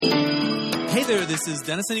there, this is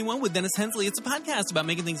Dennis Anyone with Dennis Hensley. It's a podcast about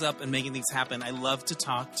making things up and making things happen. I love to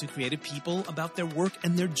talk to creative people about their work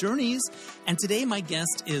and their journeys. And today my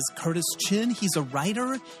guest is Curtis Chin. He's a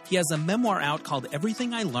writer. He has a memoir out called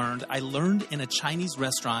Everything I Learned in a Chinese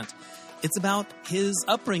Restaurant. It's about his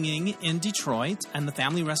upbringing in Detroit and the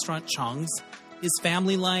family restaurant Chong's, his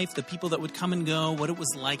family life, the people that would come and go, what it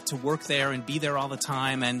was like to work there and be there all the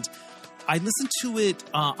time. And I listened to it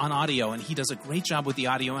on audio, and he does a great job with the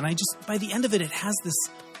audio. And by the end of it, it has this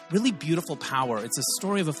really beautiful power. It's a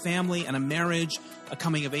story of a family and a marriage, a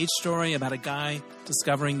coming-of-age story about a guy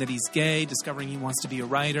discovering that he's gay, discovering he wants to be a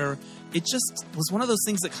writer. It just was one of those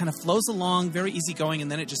things that kind of flows along, very easygoing,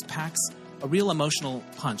 and then it just packs a real emotional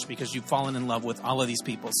punch because you've fallen in love with all of these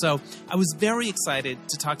people. So I was very excited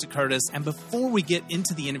to talk to Curtis. And before we get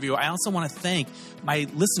into the interview, I also want to thank my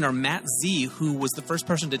listener, Matt Z, who was the first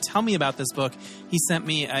person to tell me about this book. He sent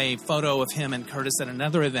me a photo of him and Curtis at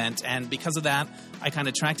another event. And because of that, I kind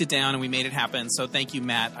of tracked it down and we made it happen. So thank you,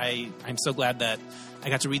 Matt. I'm so glad that I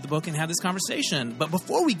got to read the book and have this conversation. But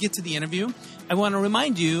before we get to the interview, I want to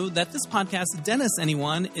remind you that this podcast, Dennis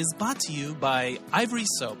Anyone, is brought to you by Ivory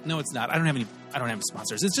Soap. No, it's not. I don't have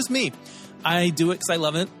sponsors. It's just me. I do it because I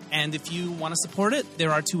love it. And if you want to support it, there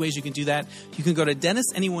are two ways you can do that. You can go to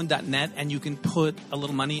DennisAnyone.net and you can put a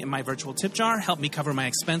little money in my virtual tip jar, help me cover my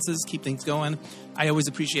expenses, keep things going. I always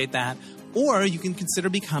appreciate that. Or you can consider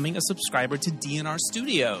becoming a subscriber to DNR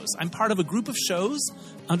Studios. I'm part of a group of shows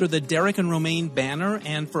under the Derek and Romaine banner,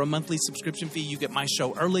 and for a monthly subscription fee, you get my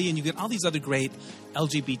show early, and you get all these other great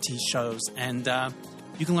LGBT shows. And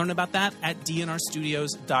you can learn about that at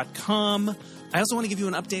dnrstudios.com. I also want to give you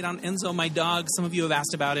an update on Enzo, my dog. Some of you have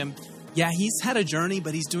asked about him. Yeah, he's had a journey,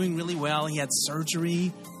 but he's doing really well. He had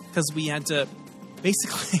surgery because we had to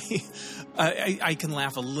basically, I can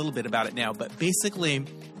laugh a little bit about it now, but basically,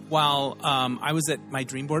 while I was at my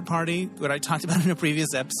dream board party, what I talked about in a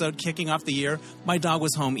previous episode, kicking off the year, my dog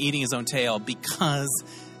was home eating his own tail because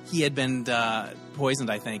he had been poisoned,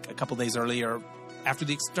 I think, a couple days earlier after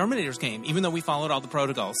the exterminators came, even though we followed all the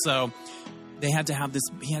protocols. So they had to have this,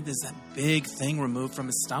 he had this big thing removed from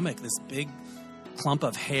his stomach, this big clump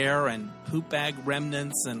of hair and poop bag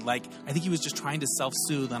remnants. And I think he was just trying to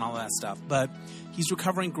self-soothe and all that stuff. But he's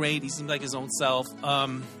recovering great. He seems like his own self.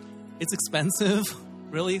 It's expensive.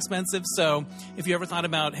 Really expensive. So if you ever thought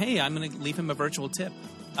about, hey, I'm going to leave him a virtual tip,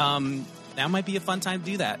 that might be a fun time to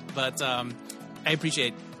do that. But I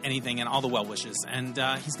appreciate anything and all the well wishes, and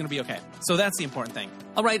he's going to be okay. So that's the important thing.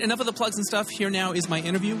 All right, enough of the plugs and stuff. Here now is my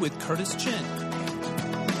interview with Curtis Chin.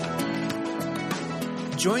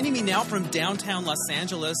 Joining me now from downtown Los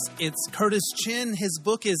Angeles, it's Curtis Chin. His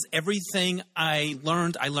book is Everything I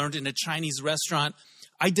Learned in a Chinese Restaurant.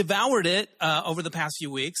 I devoured it over the past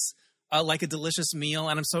few weeks. Like a delicious meal,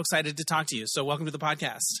 and I'm so excited to talk to you. So welcome to the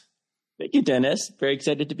podcast. Thank you, Dennis. Very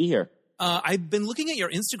excited to be here. I've been looking at your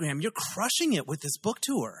Instagram. You're crushing it with this book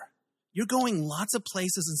tour. You're going lots of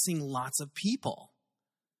places and seeing lots of people.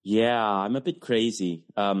 Yeah, I'm a bit crazy.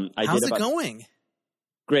 How's it going?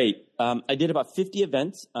 Great. I did about 50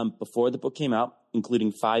 events before the book came out,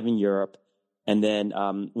 including 5 in Europe. And then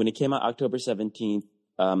when it came out October 17th,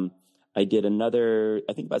 I did another,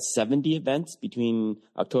 I think about 70 events between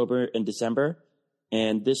October and December.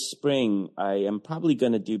 And this spring, I am probably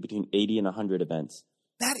going to do between 80 and 100 events.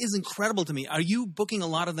 That is incredible to me. Are you booking a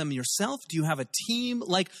lot of them yourself? Do you have a team?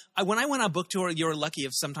 When I went on book tour, you were lucky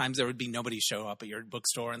if sometimes there would be nobody show up at your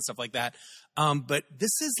bookstore and stuff like that. But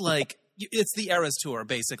this is it's the Eras Tour,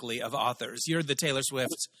 basically, of authors. You're the Taylor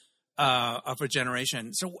Swift of a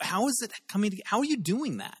generation. So how is it coming? How are you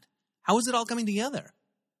doing that? How is it all coming together?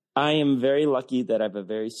 I am very lucky that I have a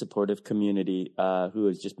very supportive community who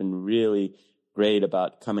has just been really great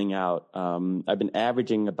about coming out. I've been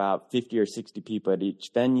averaging about 50 or 60 people at each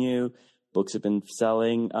venue. Books have been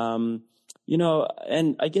selling, and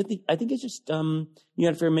I think it's just,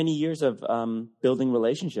 for many years of building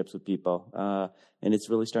relationships with people, and it's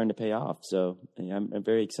really starting to pay off. So I'm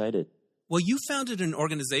very excited. Well, you founded an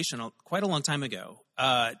organization quite a long time ago,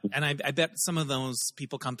 and I bet some of those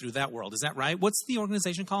people come through that world. Is that right? What's the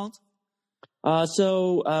organization called?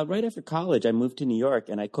 So right after college, I moved to New York,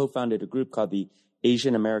 and I co-founded a group called the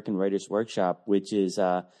Asian American Writers Workshop, which is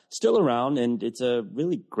still around, and it's a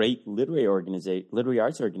really great literary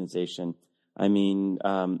arts organization. I mean,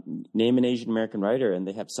 name an Asian American writer, and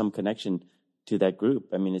they have some connection to that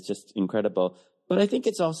group. I mean, it's just incredible. But I think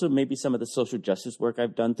it's also maybe some of the social justice work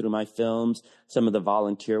I've done through my films, some of the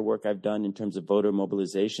volunteer work I've done in terms of voter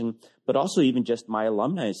mobilization, but also even just my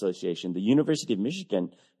alumni association. The University of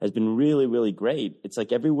Michigan has been really, really great. It's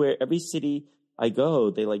like everywhere, every city I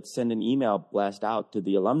go, they send an email blast out to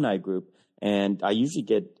the alumni group. And I usually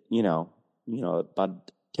get,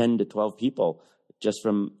 about 10 to 12 people just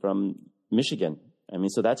from Michigan. I mean,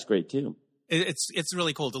 so that's great too. It's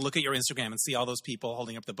really cool to look at your Instagram and see all those people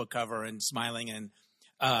holding up the book cover and smiling. And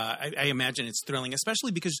I imagine it's thrilling,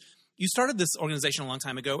 especially because you started this organization a long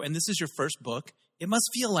time ago, and this is your first book. It must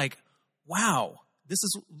feel like, wow, this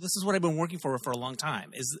is what I've been working for a long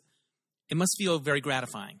time. It must feel very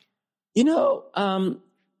gratifying.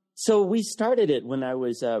 So we started it when I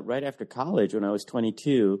was right after college, when I was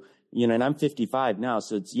 22. And I'm 55 now,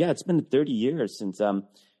 so it's been 30 years since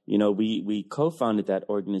we co-founded that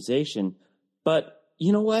organization. But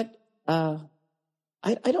you know what? I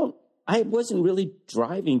wasn't really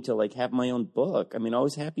driving to like have my own book. I mean, I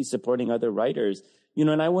was happy supporting other writers,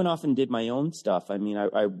 and I went off and did my own stuff. I mean,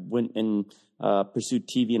 I went and pursued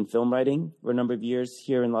TV and film writing for a number of years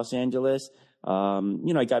here in Los Angeles.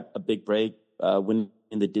 I got a big break when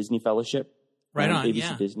in the Disney Fellowship. Right on, ABC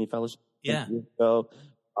yeah. Disney Fellowship. Yeah. So,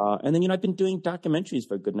 and then, I've been doing documentaries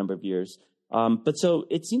for a good number of years. But so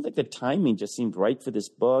it seemed like the timing just seemed right for this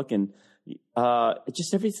book, and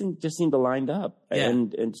everything just seemed aligned up. Yeah.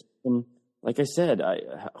 And like I said,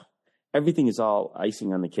 everything is all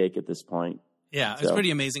icing on the cake at this point. Yeah, it's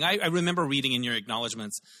pretty amazing. I remember reading in your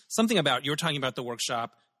acknowledgments something about, you were talking about the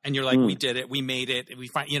workshop, and you're like, we did it, we made it, we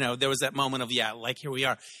find, there was that moment of, here we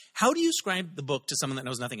are. How do you describe the book to someone that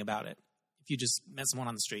knows nothing about it? If you just met someone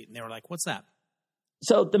on the street and they were like, what's that?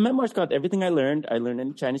 So the memoir is called Everything I Learned in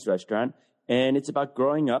a Chinese Restaurant, and it's about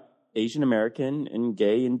growing up Asian American and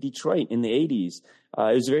gay in Detroit in the 80s.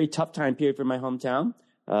 It was a very tough time period for my hometown.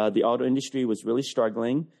 The auto industry was really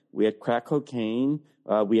struggling. We had crack cocaine.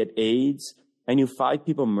 We had AIDS. I knew 5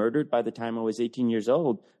 people murdered by the time I was 18 years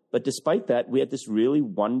old. But despite that, we had this really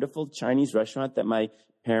wonderful Chinese restaurant that my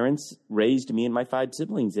parents raised me and my 5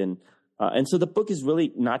 siblings in. And so the book is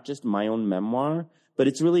really not just my own memoir, but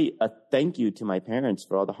it's really a thank you to my parents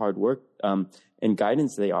for all the hard work and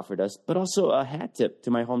guidance they offered us, but also a hat tip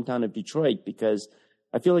to my hometown of Detroit, because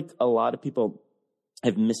I feel like a lot of people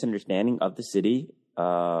have misunderstanding of the city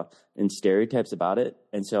and stereotypes about it.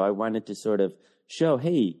 And so I wanted to sort of show,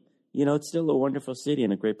 hey, it's still a wonderful city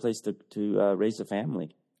and a great place to raise a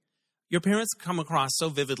family. Your parents come across so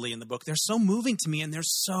vividly in the book. They're so moving to me, and they're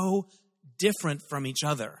so different from each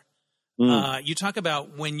other. You talk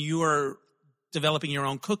about when you were developing your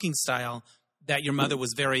own cooking style, that your mother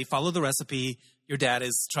was very follow the recipe. Your dad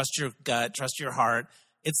is trust your gut, trust your heart.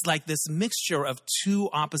 It's like this mixture of 2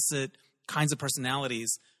 opposite kinds of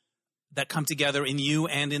personalities that come together in you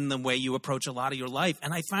and in the way you approach a lot of your life.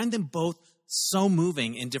 And I find them both so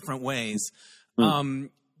moving in different ways.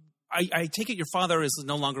 I take it your father is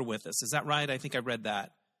no longer with us. Is that right? I think I read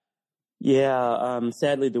that. Yeah.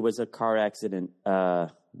 Sadly, there was a car accident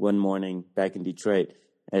one morning back in Detroit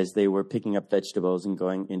as they were picking up vegetables and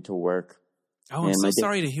going into work. Oh, I'm so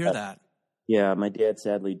sorry to hear that. Yeah, my dad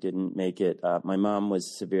sadly didn't make it. My mom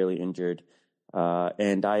was severely injured,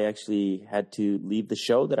 and I actually had to leave the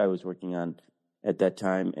show that I was working on at that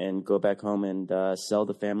time and go back home and sell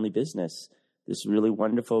the family business, this really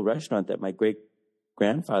wonderful restaurant that my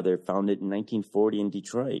great-grandfather founded in 1940 in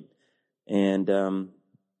Detroit. And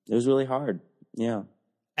it was really hard, yeah.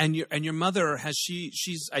 And your mother, I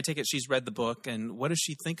take it she's read the book, and what does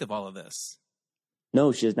she think of all of this?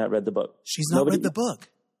 No, she has not read the book. She's not read the book?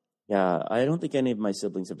 Yeah, I don't think any of my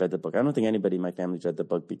siblings have read the book. I don't think anybody in my family's read the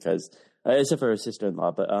book because, except for her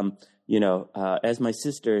sister-in-law, but, as my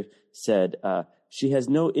sister said, she has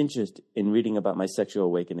no interest in reading about my sexual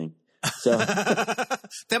awakening. So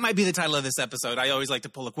that might be the title of this episode. I always like to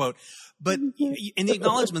pull a quote. But in the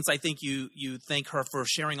acknowledgments, I think you thank her for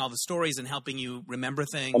sharing all the stories and helping you remember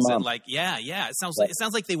things. And it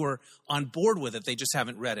sounds like they were on board with it. They just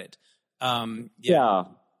haven't read it.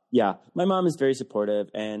 Yeah. My mom is very supportive,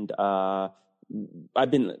 and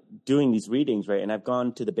I've been doing these readings, right? And I've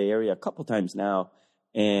gone to the Bay Area a couple times now,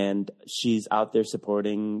 and she's out there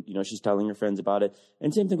supporting, she's telling her friends about it.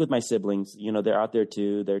 And same thing with my siblings, they're out there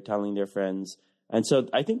too. They're telling their friends. And so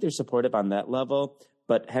I think they're supportive on that level,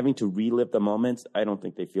 but having to relive the moments, I don't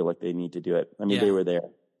think they feel like they need to do it. I mean, They were there,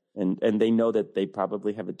 and they know that they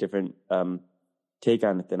probably have a different take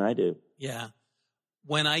on it than I do. Yeah.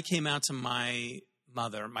 When I came out to my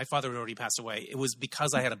mother, my father had already passed away. It was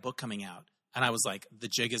because I had a book coming out, and I was like, the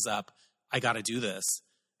jig is up. I got to do this.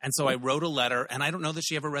 And so I wrote a letter, and I don't know that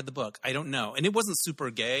she ever read the book. I don't know. And it wasn't super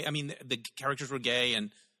gay. I mean, the characters were gay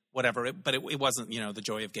and whatever, but it wasn't, the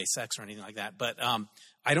joy of gay sex or anything like that. But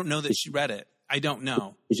I don't know that she read it. I don't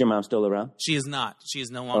know. Is your mom still around? She is not. She is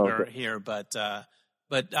no longer here. But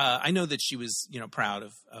I know that she was, proud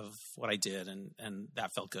of what I did, and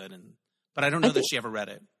that felt good. But I don't know that she ever read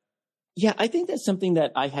it. Yeah, I think that's something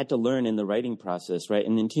that I had to learn in the writing process, right?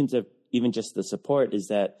 And in terms of even just the support, is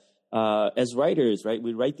that as writers, right,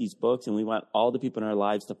 we write these books and we want all the people in our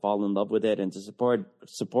lives to fall in love with it and to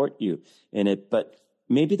support you in it. But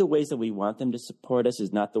maybe the ways that we want them to support us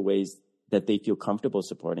is not the ways that they feel comfortable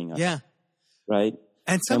supporting us. Yeah. Right.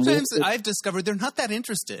 And sometimes I've discovered they're not that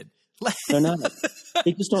interested. They're not.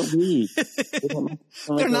 They just don't read.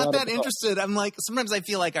 They're not that interested. I'm like, sometimes I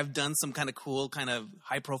feel like I've done some kind of cool, kind of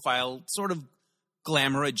high profile, sort of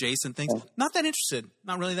glamour adjacent things. Yeah. Not that interested.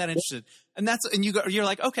 Not really that interested. And you're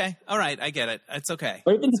like, okay, all right, I get it. It's okay.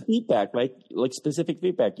 Or even the feedback, right? Like specific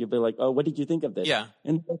feedback. You'll be like, oh, what did you think of this? Yeah.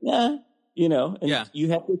 And you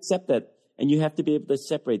have to accept that. And you have to be able to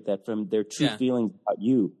separate that from their true feelings about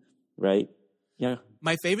you, right? Yeah.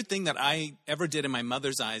 My favorite thing that I ever did in my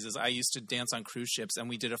mother's eyes is I used to dance on cruise ships, and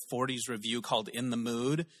we did a 40s review called In the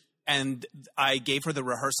Mood. And I gave her the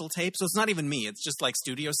rehearsal tape. So it's not even me. It's just like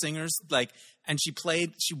studio singers. And she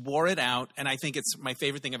wore it out. And I think it's my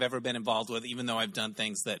favorite thing I've ever been involved with, even though I've done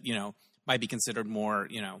things that, might be considered more,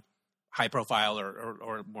 high profile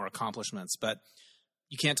or more accomplishments. But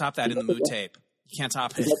you can't top that In the Mood tape. You can't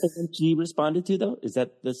top it. Is that the thing she responded to, though? Is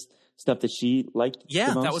that this stuff that she liked? Yeah,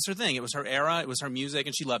 the most? That was her thing. It was her era. It was her music,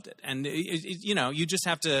 and she loved it. And you just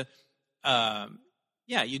have to,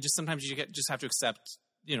 sometimes you just have to accept,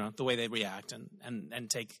 the way they react and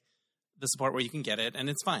take the support where you can get it, and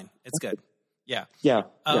it's fine. It's good. Yeah. Yeah.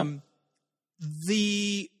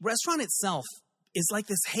 The restaurant itself is like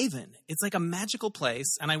this haven. It's like a magical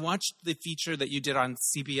place. And I watched the feature that you did on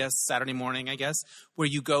CBS Saturday morning, I guess, where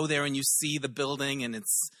you go there and you see the building and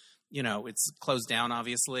it's closed down,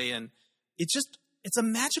 obviously. And it's a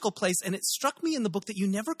magical place. And it struck me in the book that you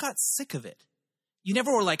never got sick of it. You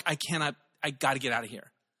never were like, I got to get out of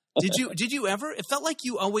here. Did you ever? It felt like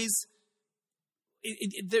you always,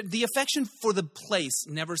 the affection for the place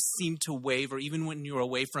never seemed to waver, even when you were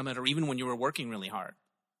away from it or even when you were working really hard.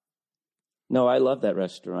 No, I loved that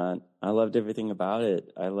restaurant. I loved everything about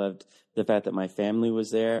it. I loved the fact that my family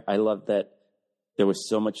was there. I loved that there was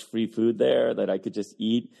so much free food there that I could just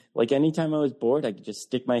eat. Like anytime I was bored, I could just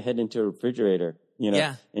stick my head into a refrigerator,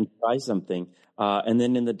 and try something. And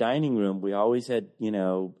then in the dining room, we always had,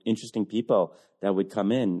 interesting people that would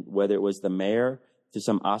come in, whether it was the mayor to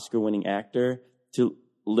some Oscar-winning actor to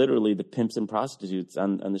literally the pimps and prostitutes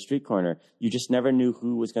on the street corner. You just never knew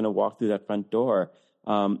who was going to walk through that front door.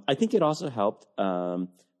 I think it also helped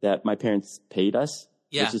that my parents paid us,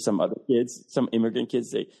 versus some other kids, some immigrant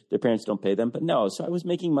kids, their parents don't pay them. But no, so I was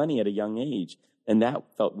making money at a young age, and that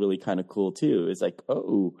felt really kind of cool too. It's like,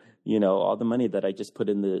 all the money that I just put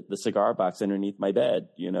in the cigar box underneath my bed,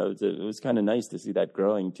 it was kind of nice to see that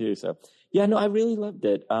growing too. So yeah, no, I really loved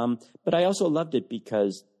it. But I also loved it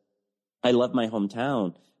because I love my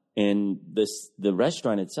hometown, and the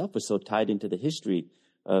restaurant itself was so tied into the history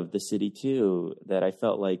of the city too, that I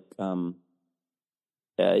felt like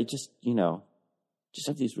it just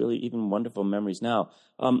have these really even wonderful memories now.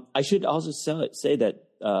 I should also say that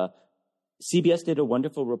CBS did a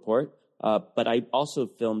wonderful report, but I also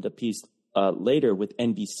filmed a piece later with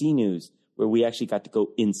NBC News where we actually got to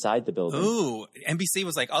go inside the building. Ooh, NBC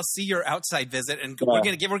was like, "I'll see your outside visit, and we're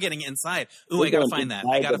getting inside." Ooh, I gotta find that.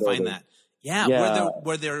 I gotta find that. Yeah.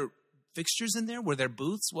 Were there fixtures in there? Were there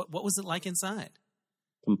booths? What was it like inside?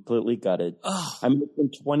 Completely gutted. Oh. I mean, it's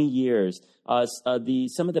been 20 years.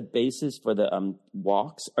 Some of the bases for the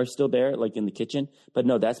walks are still there, like in the kitchen, but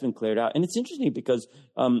no, that's been cleared out. And it's interesting because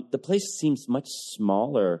the place seems much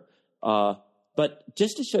smaller. But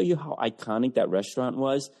just to show you how iconic that restaurant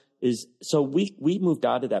was, so we moved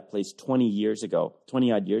out of that place 20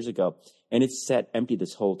 odd years ago, and it's sat empty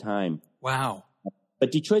this whole time. Wow.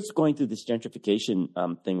 But Detroit's going through this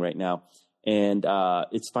gentrification thing right now. And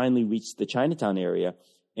it's finally reached the Chinatown area,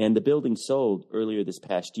 and the building sold earlier this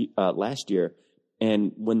last year.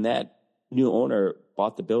 And when that new owner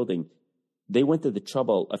bought the building, they went to the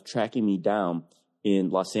trouble of tracking me down in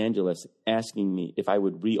Los Angeles, asking me if I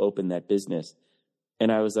would reopen that business.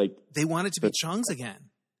 And I was like, they wanted to be Chung's again.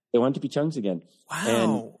 They wanted to be Chung's again.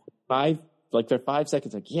 Wow. And for 5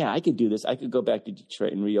 seconds, like, yeah, I could do this. I could go back to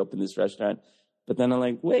Detroit and reopen this restaurant. But then I'm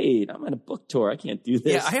like, wait, I'm on a book tour. I can't do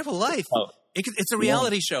this. Yeah, I have a life. It's a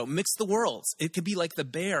reality show. Mix the worlds. It could be like The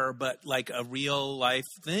Bear, but like a real life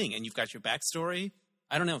thing. And you've got your backstory.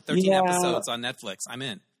 I don't know, 13 episodes on Netflix. I'm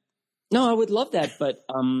in. No, I would love that. But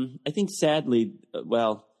I think sadly,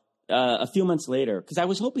 a few months later, because I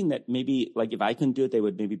was hoping that maybe like if I couldn't do it, they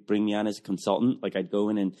would maybe bring me on as a consultant. Like I'd go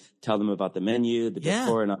in and tell them about the menu, the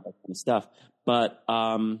decor, and all that kind of stuff. But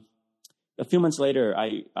a few months later,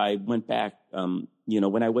 I went back,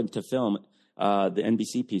 when I went to film, the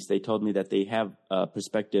NBC piece, they told me that they have a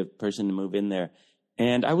prospective person to move in there.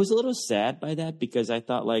 And I was a little sad by that because I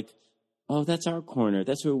thought like, oh, that's our corner.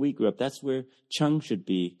 That's where we grew up. That's where Chung should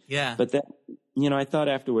be. Yeah. But then, I thought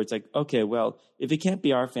afterwards, like, okay, well, if it can't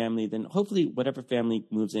be our family, then hopefully whatever family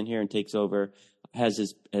moves in here and takes over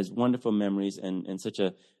has wonderful memories and such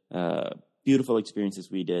a beautiful experience as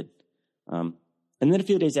we did. And then a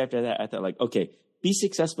few days after that, I thought like, okay, be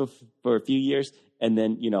successful for a few years and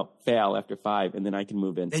then, fail after 5 and then I can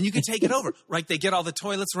move in. Then you can take it over, right? They get all the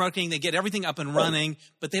toilets working. They get everything up and running,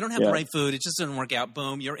 but they don't have the right food. It just doesn't work out.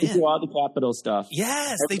 Boom, you're in. They do all the capital stuff.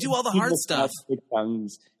 Yes, they do all the hard stuff.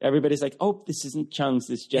 Everybody's like, oh, this isn't Chung's.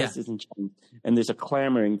 This just isn't Chung's. And there's a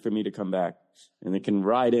clamoring for me to come back. And they can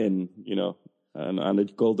ride in, on a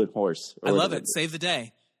golden horse. I love it. Save the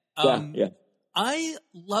day. Yeah. I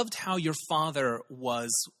loved how your father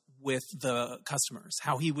was with the customers,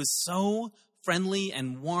 how he was so friendly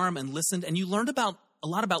and warm and listened. And you learned a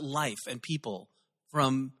lot about life and people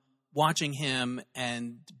from watching him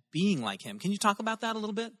and being like him. Can you talk about that a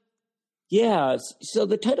little bit? Yeah. So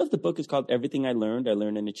the title of the book is called Everything I Learned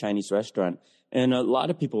in a Chinese Restaurant. And a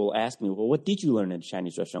lot of people will ask me, well, what did you learn in a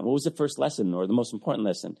Chinese restaurant? What was the first lesson or the most important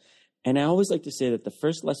lesson? And I always like to say that the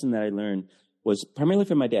first lesson that I learned was primarily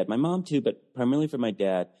from my dad, my mom too, but primarily from my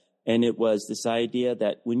dad. And it was this idea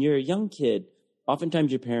that when you're a young kid,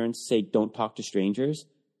 oftentimes your parents say, don't talk to strangers.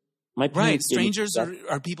 My parents right. Strangers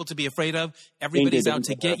are people to be afraid of. Everybody's out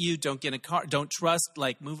to get you. Don't get in a car. Don't trust.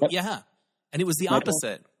 Like, move. Yep. Yeah. And it was the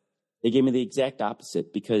opposite. They gave me the exact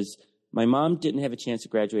opposite because my mom didn't have a chance to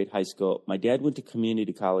graduate high school. My dad went to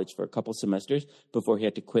community college for a couple semesters before he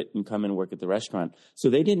had to quit and come and work at the restaurant. So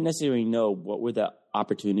they didn't necessarily know what were the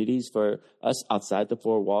opportunities for us outside the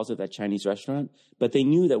 4 walls of that Chinese restaurant. But they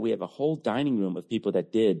knew that we have a whole dining room of people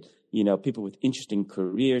that did, people with interesting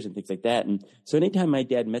careers and things like that. And so anytime my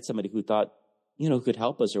dad met somebody who thought, who could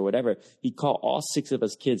help us or whatever, he'd call all 6 of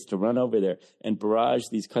us kids to run over there and barrage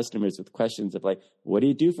these customers with questions of like, what do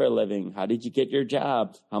you do for a living? How did you get your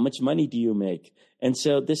job? How much money do you make? And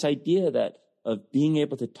so this idea that of being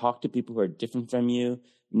able to talk to people who are different from you,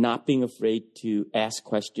 not being afraid to ask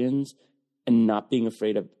questions and not being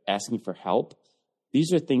afraid of asking for help.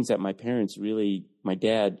 These are things that my parents really, my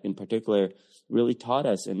dad in particular, really taught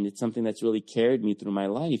us. And it's something that's really carried me through my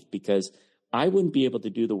life because I wouldn't be able to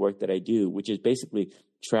do the work that I do, which is basically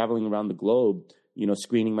traveling around the globe,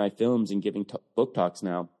 screening my films and giving book talks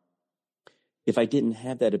now, if I didn't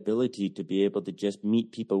have that ability to be able to just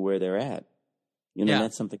meet people where they're at.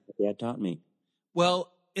 That's something that Dad taught me.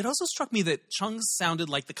 Well, it also struck me that Chung's sounded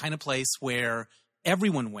like the kind of place where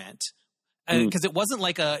everyone went. Because it wasn't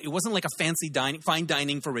like a fancy fine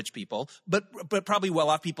dining for rich people, but probably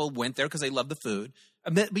well-off people went there because they loved the food.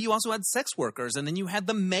 But you also had sex workers, and then you had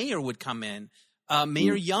the mayor would come in,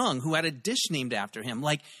 Mayor Young, who had a dish named after him.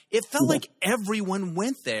 Like it felt like everyone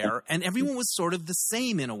went there, and everyone was sort of the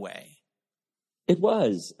same in a way. It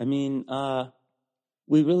was. I mean,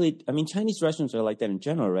 Chinese restaurants are like that in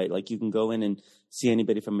general, right? Like you can go in and see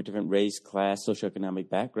anybody from a different race, class, socioeconomic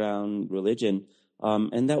background, religion.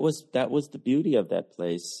 And that was the beauty of that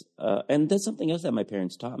place. And that's something else that my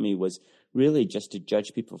parents taught me was really just to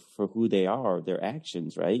judge people for who they are, their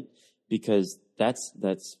actions, right? Because that's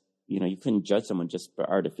you couldn't judge someone just for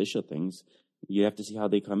artificial things. You have to see how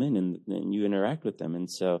they come in and you interact with them. And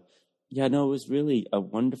so, it was really a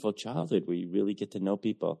wonderful childhood where you really get to know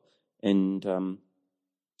people and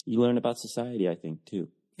you learn about society, I think, too.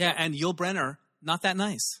 Yeah, and Yul Brynner, not that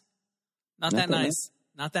nice. Not that nice.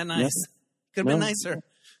 Not that nice. No. Could have been nicer.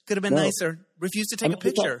 Could have been nicer. Refused to take a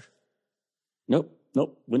picture. Nope.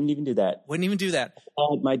 Wouldn't even do that.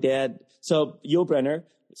 My dad. So Yul Brynner,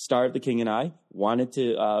 star of The King and I, wanted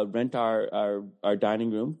to rent our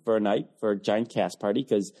dining room for a night for a giant cast party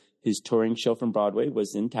because his touring show from Broadway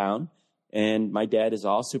was in town. And my dad is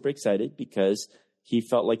all super excited because he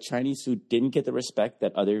felt like Chinese food didn't get the respect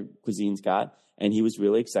that other cuisines got. And he was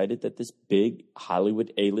really excited that this big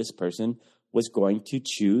Hollywood A-list person was going to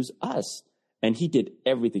choose us. And he did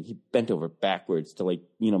everything. He bent over backwards to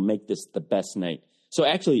make this the best night. So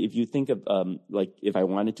actually, if you think of if I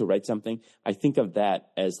wanted to write something, I think of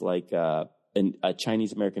that as like a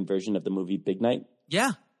Chinese American version of the movie Big Night.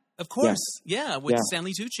 Yeah, of course. Yeah, with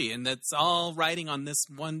Stanley Tucci, and that's all riding on this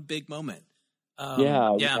one big moment. It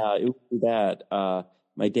would be that.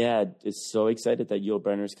 My dad is so excited that Yul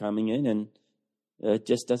Brynner's coming in, and it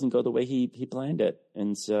just doesn't go the way he planned it.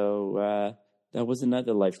 And so that was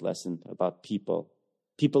another life lesson about people.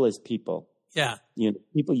 People as people. Yeah.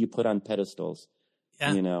 People you put on pedestals.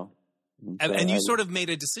 Yeah. And So you sort of made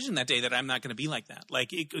a decision that day that I'm not going to be like that.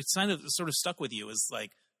 Like it sort of stuck with you as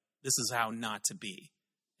like, this is how not to be.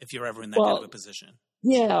 if you're ever in that kind of a position.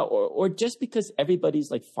 Yeah, or just because everybody's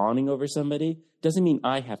like fawning over somebody doesn't mean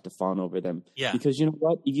I have to fawn over them. Yeah. Because you know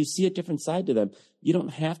what? If you see a different side to them, you don't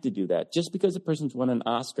have to do that. Just because a person's won an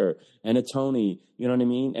Oscar and a Tony, you know what I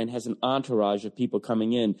mean, and has an entourage of people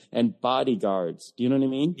coming in and bodyguards, do you know what I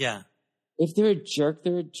mean? Yeah. If they're a jerk,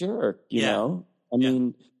 they're a jerk, you know? I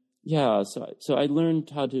mean, so I learned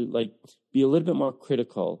how to like be a little bit more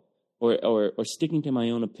critical or sticking to my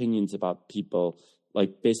own opinions about people,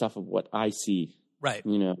 like based off of what I see. Right.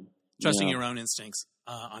 You know, trusting your own instincts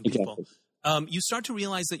on people. Exactly. You start to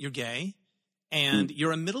realize that you're gay and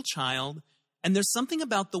you're a middle child. And there's something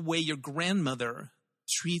about the way your grandmother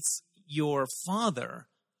treats your father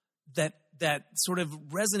that sort of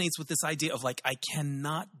resonates with this idea of like, I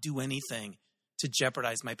cannot do anything to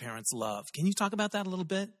jeopardize my parents' love. Can you talk about that a little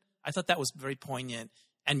bit? I thought that was very poignant.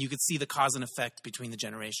 And you could see the cause and effect between the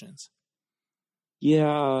generations.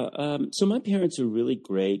 Yeah. So my parents are really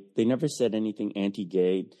great. They never said anything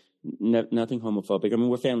anti-gay, nothing homophobic. I mean,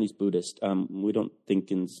 we're family's Buddhist. We don't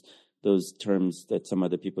think in those terms that some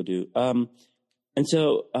other people do. And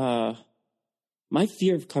so my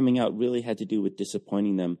fear of coming out really had to do with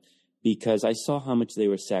disappointing them because I saw how much they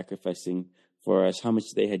were sacrificing for us, how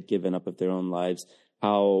much they had given up of their own lives,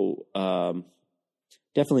 how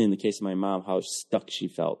definitely in the case of my mom, how stuck she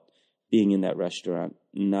felt being in that restaurant,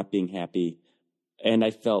 not being happy. And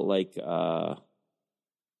I felt like, you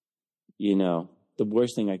know, the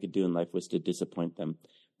worst thing I could do in life was to disappoint them.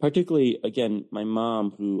 Particularly, again, my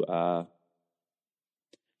mom, who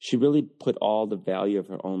she really put all the value of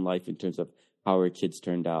her own life in terms of how her kids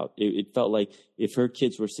turned out. It felt like if her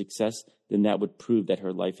kids were success, then that would prove that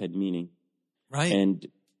her life had meaning. Right. And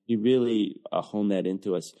he really honed that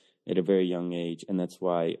into us at a very young age. And that's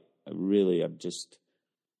why I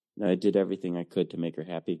did everything I could to make her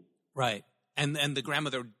happy. Right. And the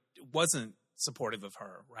grandmother wasn't supportive of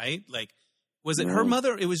her, right? Like, was it her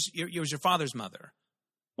mother? It was your father's mother.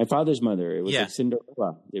 My father's mother. It was like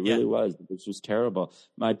Cinderella. It really was. This was terrible.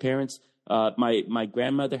 My parents, my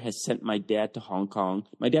grandmother has sent my dad to Hong Kong.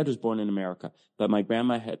 My dad was born in America, but my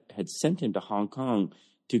grandma had sent him to Hong Kong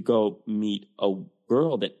to go meet a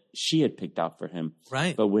girl that she had picked out for him.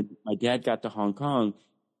 Right. But when my dad got to Hong Kong,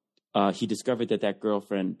 he discovered that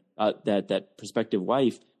girlfriend, that prospective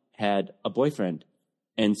wife, had a boyfriend.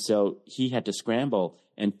 And so he had to scramble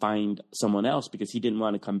and find someone else because he didn't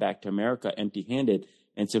want to come back to America empty-handed.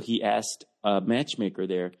 And so he asked a matchmaker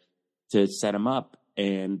there to set him up.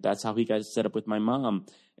 And that's how he got set up with my mom.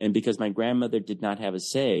 And because my grandmother did not have a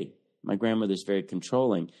say, my grandmother's very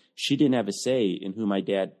controlling. She didn't have a say in who my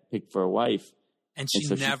dad picked for a wife. And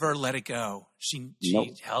so never let it go. She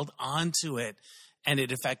held on to it. And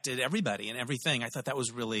it affected everybody and everything. I thought that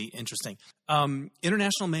was really interesting.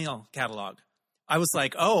 International Mail Catalog. I was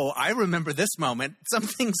like, oh, I remember this moment. Some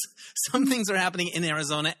things are happening in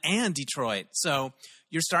Arizona and Detroit. So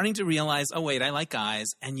you're starting to realize, oh, wait, I like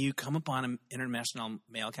guys. And you come upon an International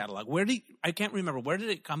Mail Catalog. I can't remember. Where did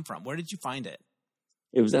it come from? Where did you find it?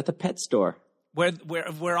 It was at the pet store. Where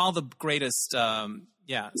all the greatest,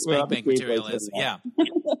 spank bank material is. Yeah.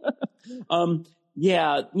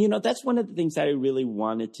 Yeah, that's one of the things that I really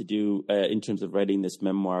wanted to do in terms of writing this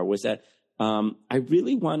memoir was that I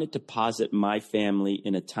really wanted to posit my family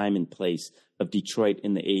in a time and place of Detroit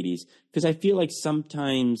in the 80s. Because I feel like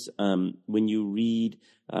sometimes when you read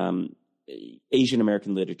Asian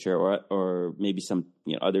American literature or maybe some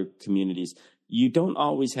other communities, you don't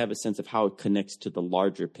always have a sense of how it connects to the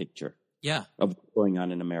larger picture of what's going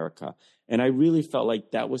on in America. And I really felt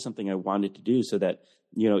like that was something I wanted to do so that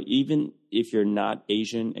even if you're not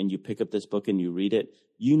Asian and you pick up this book and you read it,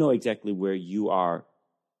 you know exactly where you are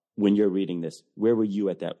when you're reading this. Where were you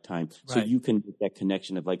at that time? Right. So you can make that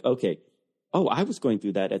connection of like, okay, I was going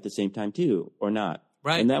through that at the same time too, or not.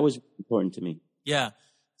 Right. And that was important to me. Yeah.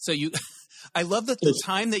 So I love that the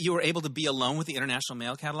time that you were able to be alone with the International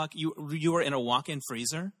Mail Catalog, you were in a walk-in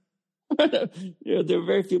freezer. There are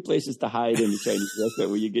very few places to hide in the Chinese restaurant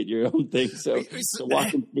where you get your own thing. So the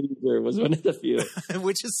walk-in freezer was one of the few.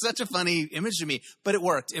 Which is such a funny image to me, but it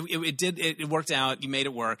worked. It worked out. You made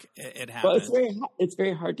it work. It happened. Well, it's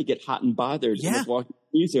very hard to get hot and bothered in a walk-in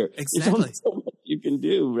freezer. Exactly. There's only so much you can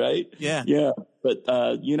do, right? Yeah. Yeah.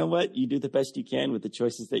 But you know what? You do the best you can with the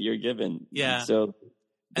choices that you're given. Yeah. So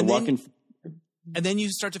the walk-in freezer. And then you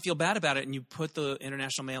start to feel bad about it and you put the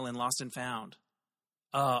International Mail in Lost and Found.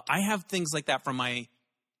 I have things like that from my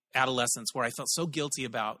adolescence where I felt so guilty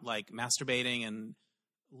about like masturbating and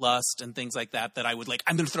lust and things like that I would like,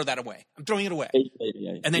 I'm going to throw that away. I'm throwing it away.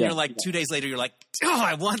 And then you're like 2 days later, you're like, oh,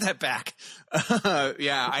 I want that back. I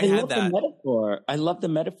had that. I love the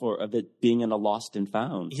metaphor of it being in a Lost and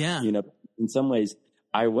Found. Yeah. In some ways,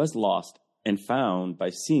 I was lost and found by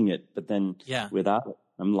seeing it, but then without it,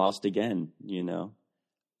 I'm lost again, you know.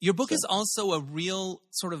 Your book is also a real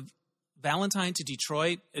sort of Valentine to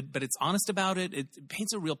Detroit, but it's honest about it. It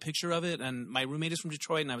paints a real picture of it. And my roommate is from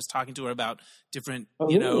Detroit, and I was talking to her about different,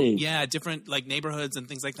 different like neighborhoods and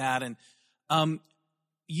things like that. And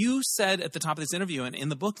you said at the top of this interview and in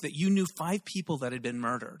the book that you knew 5 people that had been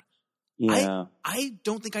murdered. Yeah. I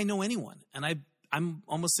don't think I know anyone, and I'm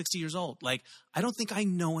almost 60 years old. Like, I don't think I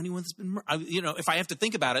know anyone that's been murdered. You know, if I have to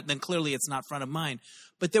think about it, then clearly it's not front of mind.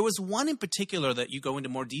 But there was one in particular that you go into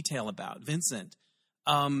more detail about, Vincent.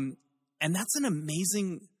 And that's an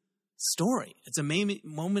amazing story. It's a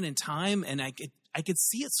moment in time, and I could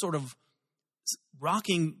see it sort of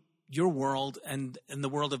rocking your world and the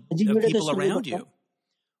world of people around you.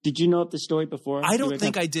 Did you know of the story before? I don't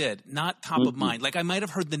think I did. Not top of mind. Like, I might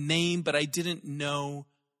have heard the name, but I didn't know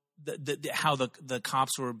how the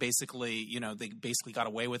cops were basically, you know, they basically got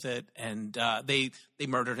away with it, and they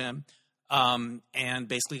murdered him, and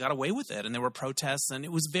basically got away with it. And there were protests, and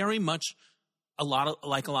it was very much a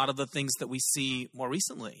lot of the things that we see more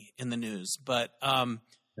recently in the news. But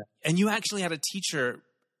and you actually had a teacher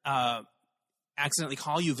accidentally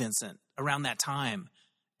call you Vincent around that time.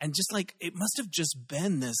 And just like, it must have just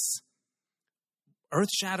been this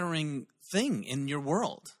earth-shattering thing in your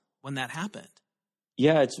world when that happened.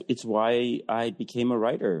 Yeah, it's why I became a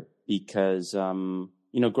writer, because,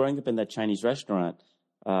 growing up in that Chinese restaurant,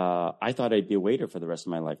 I thought I'd be a waiter for the rest of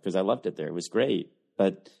my life because I loved it there. It was great.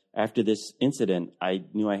 But after this incident, I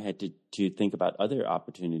knew I had to think about other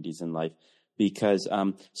opportunities in life because,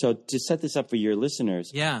 so to set this up for your listeners,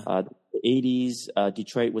 the 80s,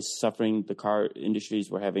 Detroit was suffering. The car industries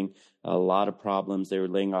were having a lot of problems. They were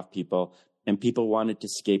laying off people, and people wanted to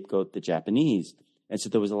scapegoat the Japanese. And so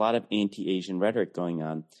there was a lot of anti-Asian rhetoric going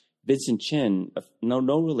on. Vincent Chin,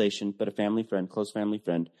 no relation, but a family friend, close family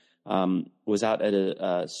friend, was out at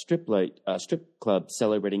a strip club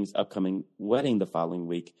celebrating his upcoming wedding the following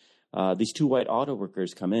week. These 2 white auto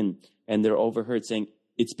workers come in, and they're overheard saying,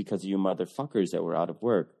 "It's because of you motherfuckers that we're out of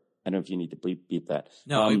work." I don't know if you need to beep that.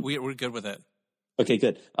 No, we're good with it. Okay,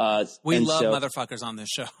 good. We love motherfuckers on this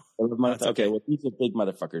show. Okay, well, these are big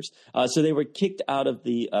motherfuckers. So they were kicked out of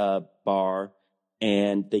the bar,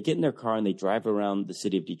 and they get in their car and they drive around the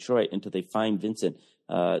city of Detroit until they find Vincent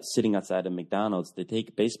sitting outside of McDonald's. They take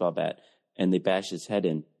a baseball bat and they bash his head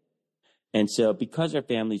in. And so because our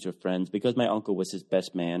families were friends, because my uncle was his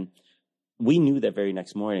best man, we knew that very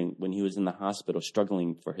next morning when he was in the hospital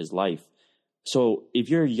struggling for his life. So if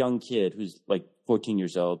you're a young kid who's like 14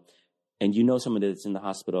 years old and you know somebody that's in the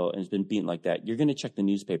hospital and has been beaten like that, you're going to check the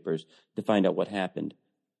newspapers to find out what happened.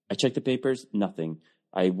 I checked the papers, nothing.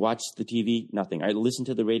 I watched the TV, nothing. I listened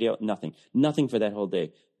to the radio, nothing. Nothing for that whole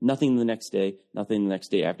day. Nothing the next day, nothing the next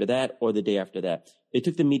day after that or the day after that. It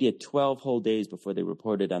took the media 12 whole days before they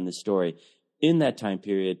reported on this story. In that time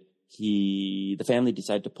period, the family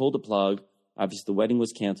decided to pull the plug. Obviously, the wedding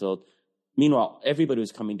was canceled. Meanwhile, everybody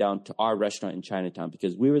was coming down to our restaurant in Chinatown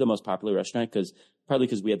because we were the most popular restaurant, partly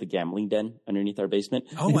because we had the gambling den underneath our basement.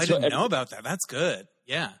 Oh, I didn't know about that. That's good.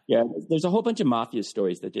 Yeah. Yeah. There's a whole bunch of mafia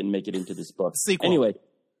stories that didn't make it into this book. Sequel. Anyway,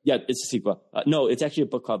 yeah, it's a sequel. No, it's actually a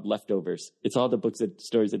book called Leftovers. It's all the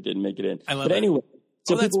stories that didn't make it in. I love it. But anyway.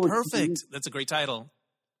 So that's perfect. That's a great title.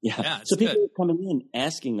 Yeah. So people were coming in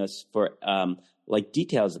asking us for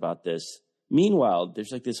details about this. Meanwhile,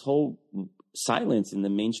 there's like this whole silence in the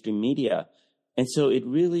mainstream media. And so it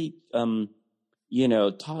really,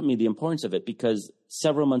 taught me the importance of it because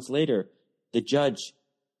several months later, the judge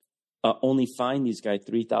only fined these guys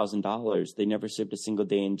 $3,000. They never served a single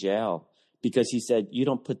day in jail because he said, you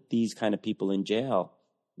don't put these kind of people in jail,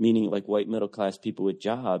 meaning like white middle-class people with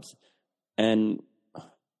jobs. And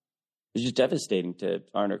it's just devastating to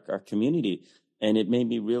our community. And it made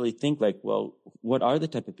me really think like, well, what are the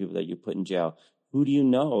type of people that you put in jail? Who do you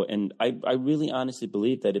know? And I really honestly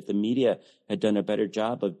believe that if the media had done a better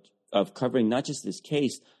job of covering not just this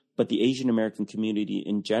case, but the Asian American community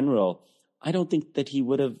in general, I don't think that he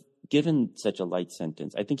would have given such a light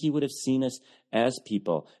sentence. I think he would have seen us as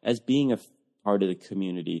people, as being a part of the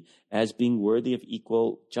community, as being worthy of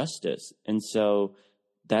equal justice. And so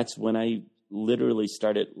that's when I literally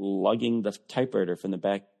started lugging the typewriter from the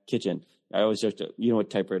back kitchen. I always just, you know what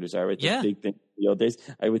typewriters are, right? Yeah. Big thing. The old days,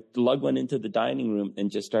 I would lug one into the dining room and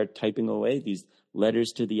just start typing away these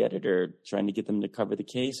letters to the editor, trying to get them to cover the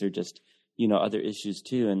case or just, other issues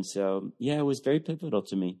too. And so, yeah, it was very pivotal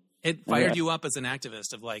to me. It fired you up as an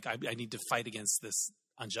activist of like, I need to fight against this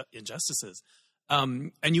injustices.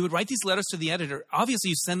 And you would write these letters to the editor. Obviously,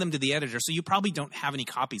 you send them to the editor, so you probably don't have any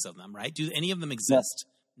copies of them, right? Do any of them exist?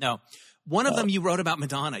 No. One of them you wrote about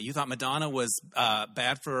Madonna. You thought Madonna was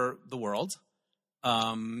bad for the world.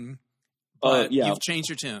 But you've changed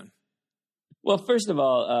your tune. Well, first of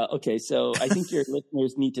all, okay, so I think your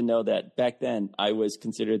listeners need to know that back then I was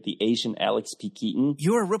considered the Asian Alex P. Keaton.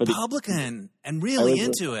 You were a Republican and really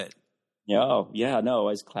into it. I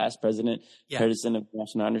was class president, president of the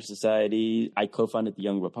National Honor Society. I co-founded the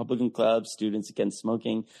Young Republican Club, Students Against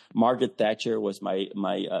Smoking. Margaret Thatcher was my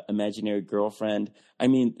imaginary girlfriend. I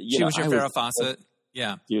mean, she was your Farrah Fawcett.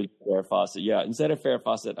 Yeah. Farrah Fawcett. Yeah. Instead of Farrah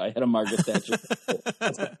Fawcett, I had a Margaret Thatcher.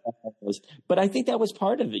 But I think that was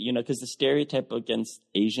part of it, because the stereotype against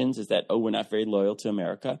Asians is that, we're not very loyal to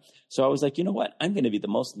America. So I was like, you know what? I'm going to be the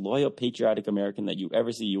most loyal, patriotic American that you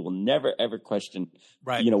ever see. You will never, ever question,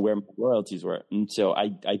 where my loyalties were. And so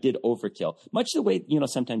I did overkill. Much the way,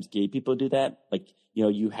 sometimes gay people do that. Like,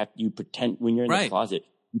 you pretend when you're in the closet,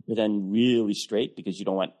 you pretend really straight because you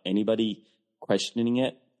don't want anybody questioning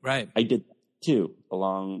it. Right. I did too,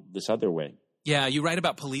 along this other way. Yeah, you write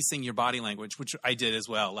about policing your body language, which I did as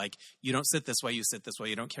well. Like, you don't sit this way, you sit this way.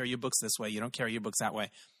 You don't carry your books this way, you don't carry your books that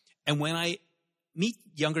way. And when I meet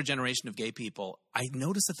younger generation of gay people, I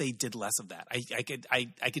notice that they did less of that.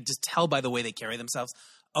 I could just tell by the way they carry themselves.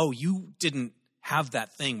 Oh, you didn't have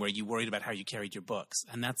that thing where you worried about how you carried your books,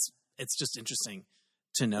 and it's just interesting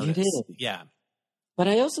to notice. It is. Yeah. But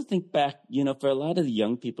I also think back, for a lot of the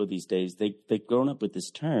young people these days, they've grown up with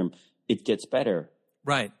this term. It gets better.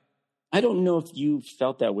 Right. I don't know if you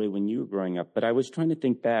felt that way when you were growing up, but I was trying to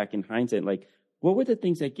think back in hindsight, like, what were the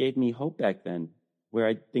things that gave me hope back then, where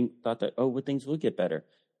I thought that, things will get better.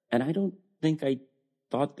 And I don't think I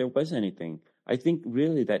thought there was anything. I think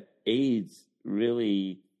really that AIDS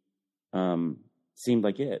really seemed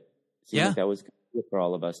like it. Seemed like that was good for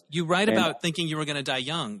all of us. You write about thinking you were going to die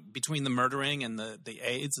young between the murdering and the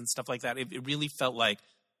AIDS and stuff like that. It really felt like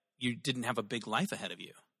you didn't have a big life ahead of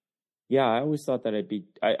you. Yeah, I always thought that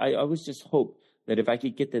I always just hoped that if I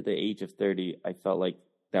could get to the age of 30, I felt like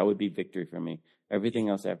that would be victory for me. Everything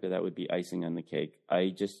else after that would be icing on the cake.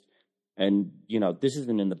 This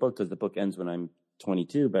isn't in the book because the book ends when I'm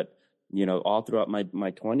 22, but, all throughout my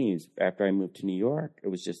 20s, after I moved to New York, it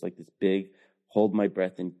was just like this big hold my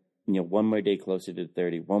breath and, one more day closer to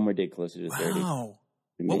 30, one more day closer to 30. Wow.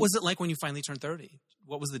 What was it like when you finally turned 30?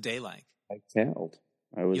 What was the day like? I exhaled.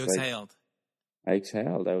 You exhaled. I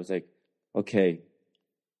exhaled. I was like, okay,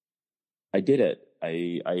 I did it.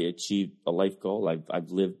 I achieved a life goal.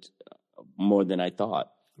 I've lived more than I thought.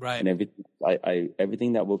 Right. And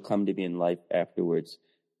everything that will come to me in life afterwards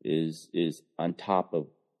is on top of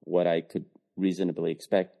what I could reasonably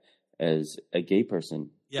expect as a gay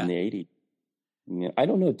person in the 80s. I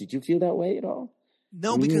don't know. Did you feel that way at all?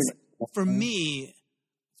 No, because for me,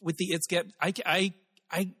 with the I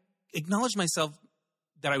acknowledged myself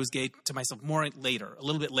that I was gay to myself more later, a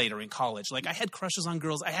little bit later in college. Like, I had crushes on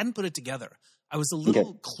girls. I hadn't put it together. I was a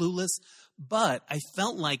little clueless, but I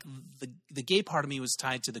felt like the gay part of me was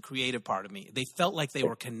tied to the creative part of me. They felt like they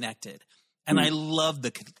were connected. And I loved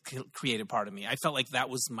the creative part of me. I felt like that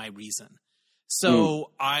was my reason.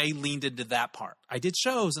 So I leaned into that part. I did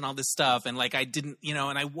shows and all this stuff. And like, I didn't,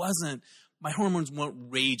 and my hormones weren't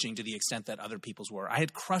raging to the extent that other people's were. I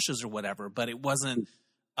had crushes or whatever, but it wasn't,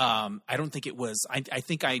 I don't think it was, I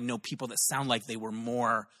think I know people that sound like they were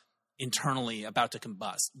more internally about to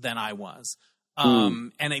combust than I was.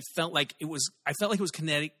 And I felt like it was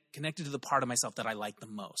connected to the part of myself that I liked the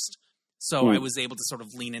most. So I was able to sort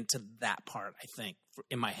of lean into that part, I think,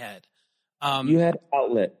 in my head. You had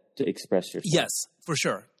outlet to express yourself. Yes, for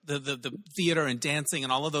sure. The theater and dancing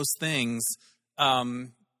and all of those things,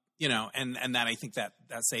 and that I think that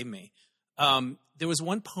saved me. There was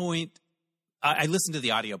one point, I listened to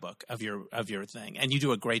the audiobook of your thing, and you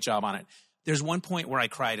do a great job on it. There's one point where I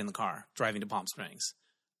cried in the car driving to Palm Springs.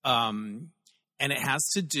 And it has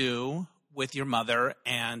to do with your mother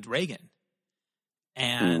and Reagan.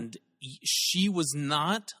 And she was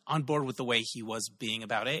not on board with the way he was being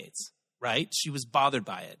about AIDS, right? She was bothered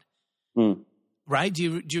by it. Right?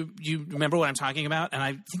 Do you remember what I'm talking about? And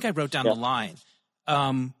I think I wrote down the line.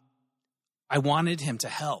 I wanted him to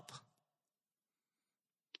help.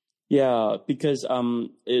 Yeah, because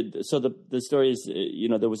the story is,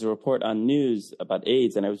 there was a report on news about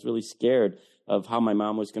AIDS, and I was really scared of how my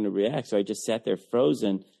mom was going to react. So I just sat there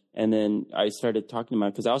frozen, and then I started talking to my,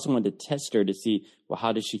 because I also wanted to test her to see, well,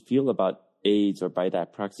 how does she feel about AIDS or by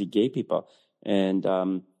that proxy gay people? And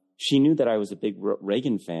she knew that I was a big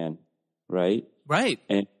Reagan fan, right? Right.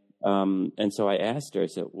 And so I asked her, I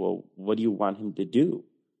said, well, what do you want him to do?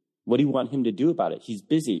 What do you want him to do about it? He's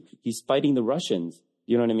busy. He's fighting the Russians.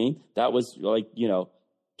 You know what I mean? That was like,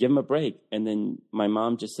 give him a break. And then my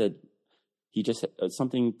mom just said, He just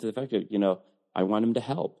something to the fact that, I want him to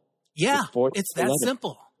help. Yeah, it's that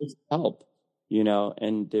simple. Just help,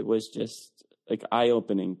 and it was just like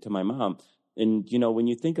eye-opening to my mom. And, when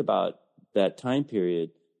you think about that time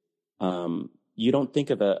period, you don't think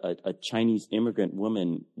of a Chinese immigrant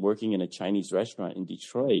woman working in a Chinese restaurant in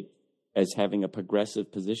Detroit as having a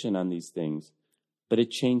progressive position on these things. But it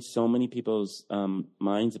changed so many people's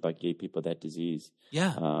minds about gay people, that disease.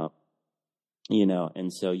 Yeah.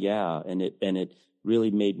 And so, and it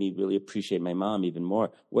really made me really appreciate my mom even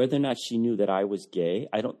more. Whether or not she knew that I was gay,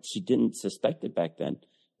 she didn't suspect it back then,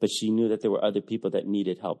 but she knew that there were other people that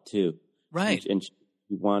needed help too. Right. And she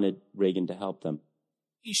wanted Reagan to help them.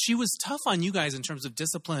 She was tough on you guys in terms of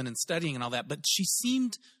discipline and studying and all that, but she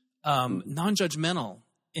seemed non-judgmental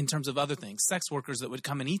in terms of other things, sex workers that would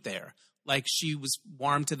come and eat there. Like she was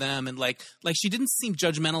warm to them, and like she didn't seem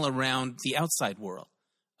judgmental around the outside world.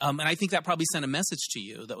 And I think that probably sent a message to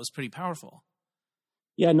you that was pretty powerful.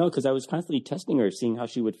 Yeah, no, because I was constantly testing her, seeing how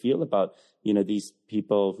she would feel about, these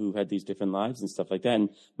people who had these different lives and stuff like that. And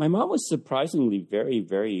my mom was surprisingly very,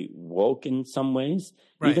 very woke in some ways,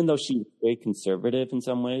 right. Even though she was very conservative in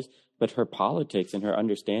some ways. But her politics and her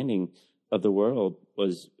understanding of the world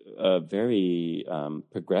was very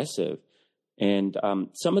progressive. And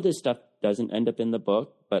some of this stuff doesn't end up in the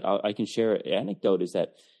book, but I can share an anecdote is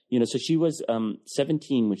that, so she was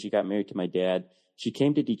 17 when she got married to my dad. She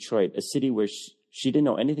came to Detroit, a city where she didn't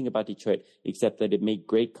know anything about Detroit except that it made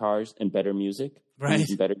great cars and better music. Right.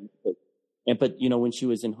 And better music. But when she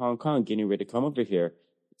was in Hong Kong getting ready to come over here,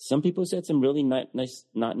 some people said some really not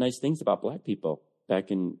nice things about Black people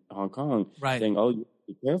back in Hong Kong. Right. Saying, "Oh, you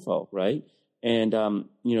be careful," right? And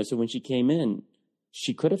so when she came in,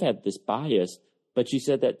 she could have had this bias, but she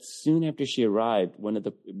said that soon after she arrived,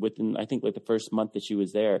 within I think like the first month that she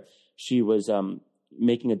was there, she was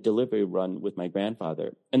making a delivery run with my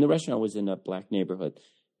grandfather. And the restaurant was in a Black neighborhood.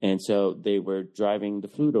 And so they were driving the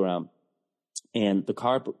food around, and the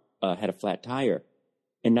car had a flat tire.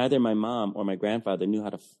 And neither my mom or my grandfather knew how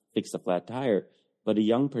to fix a flat tire, but a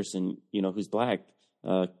young person, who's Black,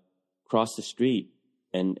 crossed the street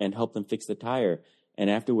and helped them fix the tire. And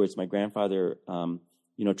afterwards, my grandfather,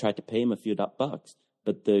 tried to pay him a few bucks,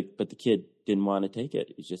 but the kid didn't want to take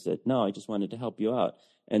it. He just said, "No, I just wanted to help you out."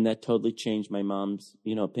 And that totally changed my mom's,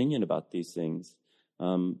 opinion about these things.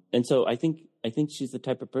 And so I think she's the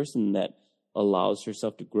type of person that allows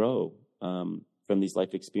herself to grow from these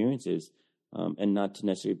life experiences and not to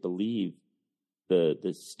necessarily believe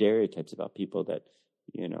the stereotypes about people that,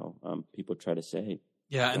 people try to say.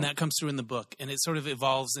 Yeah, and that comes through in the book, and it sort of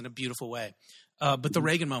evolves in a beautiful way. But the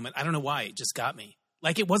Reagan moment, I don't know why, it just got me.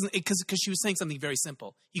 Like it wasn't because she was saying something very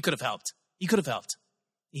simple. He could have helped. He could have helped.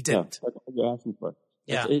 He didn't. Yeah, that's what you're asking for.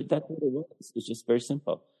 Yeah. That's what it was. It's just very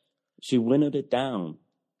simple. She winnowed it down.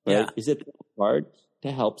 Right? Yeah. Is it hard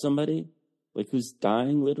to help somebody like who's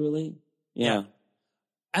dying literally? Yeah.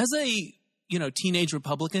 As a, teenage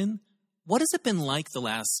Republican, what has it been like the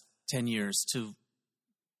last 10 years to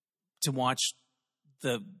watch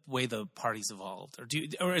the way the party's evolved?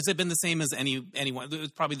 Or has it been the same as anyone?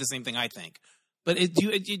 It's probably the same thing, I think. But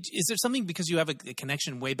is there something because you have a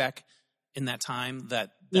connection way back in that time that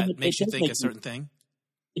makes you think a certain thing?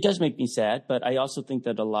 It does make me sad, but I also think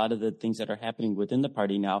that a lot of the things that are happening within the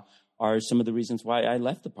party now are some of the reasons why I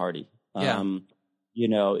left the party. Yeah.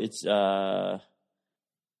 It's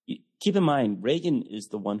keep in mind, Reagan is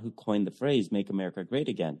the one who coined the phrase "Make America Great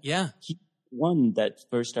Again." Yeah. He's the one that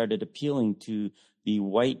first started appealing to the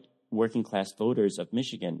white working class voters of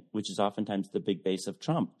Michigan, which is oftentimes the big base of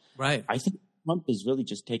Trump. Right. I think Trump is really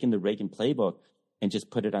just taken the Reagan playbook and just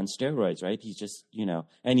put it on steroids, right? He's just,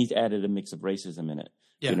 and he's added a mix of racism in it.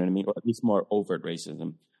 Yeah. You know what I mean? Or at least more overt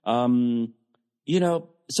racism.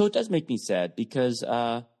 So it does make me sad because,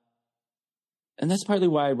 and that's partly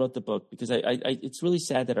why I wrote the book, because it's really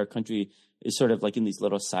sad that our country is sort of like in these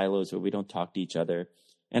little silos where we don't talk to each other.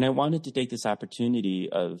 And I wanted to take this opportunity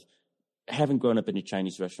of having grown up in a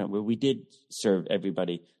Chinese restaurant where we did serve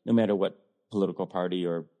everybody, no matter what political party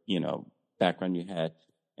or, background you had.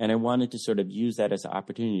 And I wanted to sort of use that as an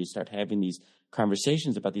opportunity to start having these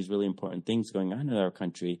conversations about these really important things going on in our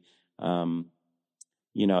country. And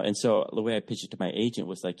so the way I pitched it to my agent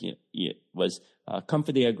was like, come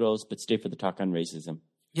for the egg rolls, but stay for the talk on racism.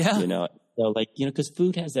 Yeah. So because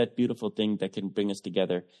food has that beautiful thing that can bring us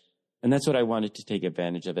together. And that's what I wanted to take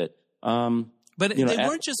advantage of it. But they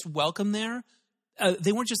weren't just welcome there.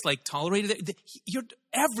 They weren't just like tolerated.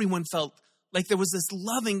 Everyone felt like there was this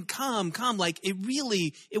loving, calm, like it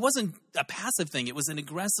wasn't a passive thing. It was an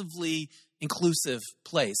aggressively inclusive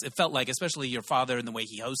place. It felt like, especially your father and the way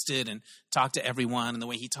he hosted and talked to everyone and the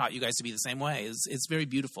way he taught you guys to be the same way. It's very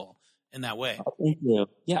beautiful. in that way. Oh, thank you.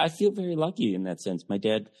 Yeah, I feel very lucky in that sense. My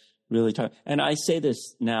dad really taught, and I say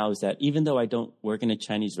this now is that even though I don't work in a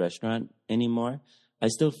Chinese restaurant anymore, I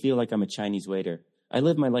still feel like I'm a Chinese waiter. I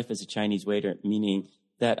live my life as a Chinese waiter, meaning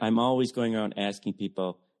that I'm always going around asking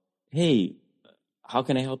people, hey, how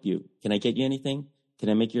can I help you? Can I get you anything? Can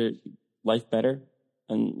I make your life better?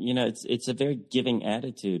 And, it's a very giving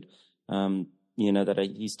attitude, that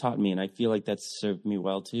he's taught me. And I feel like that's served me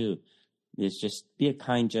well too. Is just be a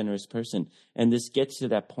kind, generous person. And this gets to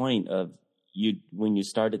that point of when you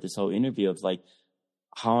started this whole interview of like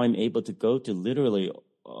how I'm able to go to literally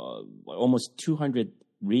almost 200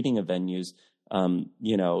 reading venues,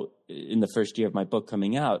 in the first year of my book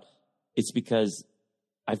coming out. It's because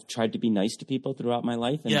I've tried to be nice to people throughout my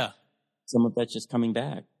life. And some of that's just coming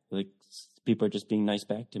back. Like people are just being nice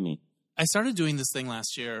back to me. I started doing this thing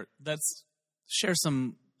last year. Let's share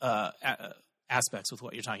some aspects with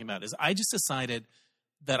what you're talking about. Is I just decided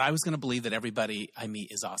that I was going to believe that everybody I meet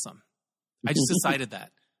is awesome. I just decided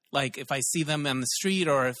that. Like if I see them on the street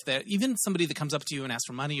or if they're even somebody that comes up to you and asks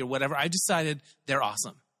for money or whatever, I decided they're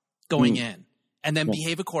awesome going in and then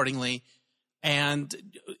behave accordingly and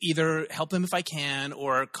either help them if I can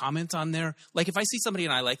or comment on their, like if I see somebody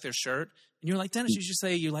and I like their shirt and you're like, Dennis, you should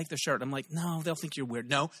say you like their shirt. I'm like, no, they'll think you're weird.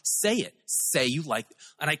 No, say it. Say you like it.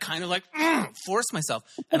 And I kind of like force myself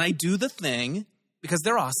and I do the thing because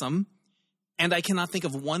they're awesome. And I cannot think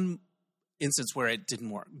of one instance where it didn't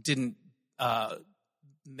work, didn't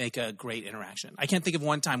make a great interaction. I can't think of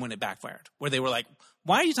one time when it backfired, where they were like,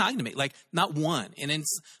 why are you talking to me? Like, not one. And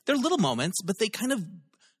they're little moments, but they kind of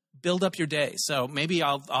build up your day. So maybe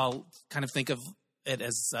I'll kind of think of it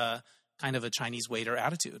as kind of a Chinese waiter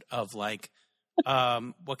attitude of like,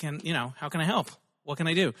 how can I help? What can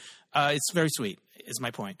I do? It's very sweet, is my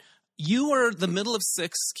point. You were the middle of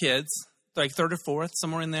 6 kids, like third or fourth,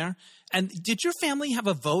 somewhere in there. And did your family have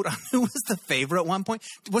a vote on who was the favorite at one point?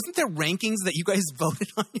 Wasn't there rankings that you guys voted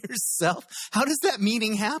on yourself? How does that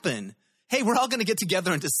meeting happen? Hey, we're all going to get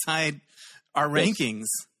together and decide our rankings.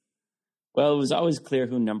 Well, it was always clear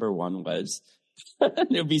who number 1 was.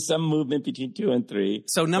 There'd be some movement between 2 and 3.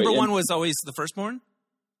 So number 1 was always the firstborn?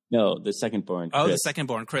 No, the secondborn. Oh, the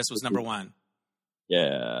secondborn. Chris was number 1.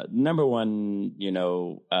 Yeah, number 1,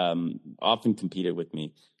 often competed with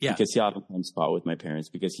me because he oftentimes fought with my parents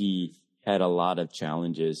because he had a lot of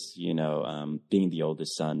challenges, being the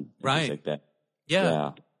oldest son, and things like that.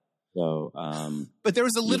 Yeah. So, but there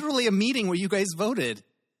was literally a meeting where you guys voted.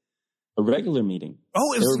 A regular meeting.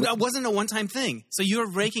 Oh, it wasn't a one-time thing. So your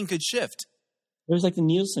ranking could shift. It was like the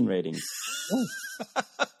Nielsen ratings.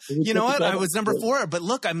 You know what? I was number 4, but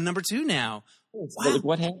look, I'm number 2 now. Wow. Like,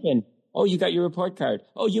 what happened? Oh, you got your report card.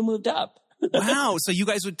 Oh, you moved up. Wow. So you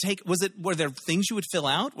guys would were there things you would fill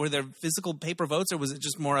out? Were there physical paper votes or was it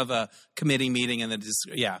just more of a committee meeting and then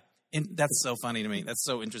And that's so funny to me. That's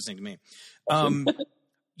so interesting to me.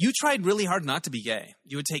 You tried really hard not to be gay.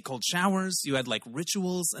 You would take cold showers. You had like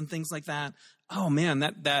rituals and things like that. Oh man,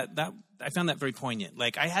 that I found that very poignant.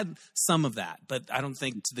 Like I had some of that, but I don't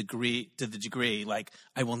think to the degree like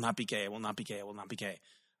I will not be gay. I will not be gay. I will not be gay.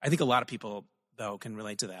 I think a lot of people though can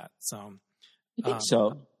relate to that. So I think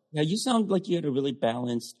so. Yeah, you sound like you had a really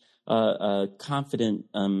balanced, confident,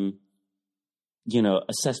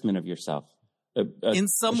 assessment of yourself. In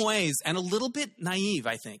some ways, and a little bit naive,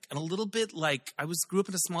 I think, and a little bit like grew up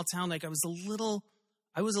in a small town. Like I was a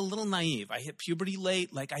little naive. I hit puberty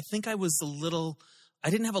late. Like I think I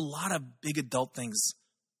didn't have a lot of big adult things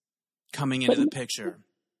coming into the picture.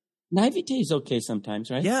 Naivete is okay sometimes,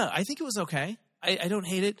 right? Yeah, I think it was okay. I don't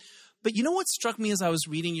hate it. But you know what struck me as I was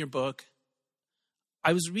reading your book?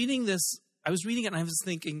 I was reading it and I was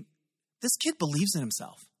thinking, this kid believes in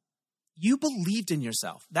himself. You believed in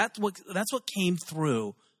yourself. That's what came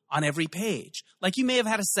through on every page. Like you may have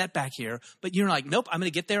had a setback here, but you're like, nope, I'm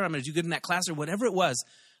going to get there. I'm going to do good in that class or whatever it was.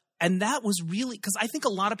 And that was really, because I think a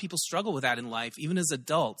lot of people struggle with that in life, even as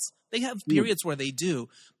adults. They have periods where they do,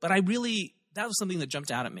 but that was something that jumped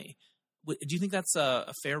out at me. Do you think that's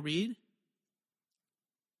a fair read?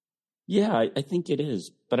 Yeah, I think it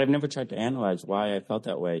is, but I've never tried to analyze why I felt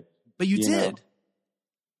that way. But you did.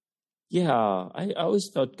 Yeah, I always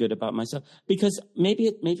felt good about myself because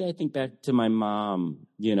maybe I think back to my mom,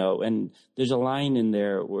 and there's a line in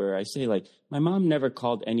there where I say like, my mom never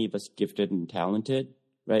called any of us gifted and talented,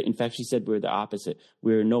 right? In fact, she said we're the opposite.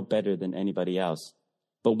 We're no better than anybody else.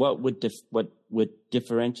 But what would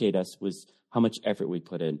differentiate us was how much effort we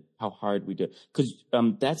put in, how hard we do. Because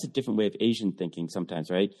that's a different way of Asian thinking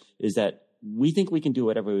sometimes, right? Is that we think we can do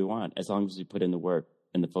whatever we want as long as we put in the work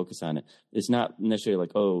and the focus on it. It's not necessarily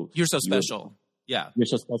like, oh, you're so special. Yeah. You're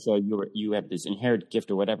so special. You have this inherent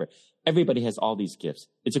gift or whatever. Everybody has all these gifts.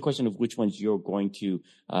 It's a question of which ones you're going to,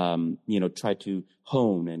 try to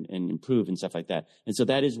hone and improve and stuff like that. And so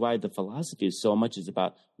that is why the philosophy is so much is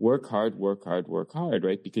about work hard,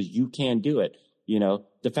 right? Because you can do it.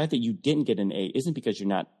 The fact that you didn't get an A isn't because you're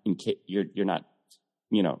not,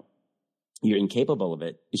 you're incapable of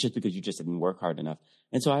it. It's just because you just didn't work hard enough.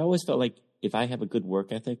 And so I always felt like if I have a good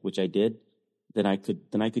work ethic, which I did, then I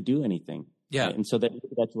could do anything. Yeah. Right? And so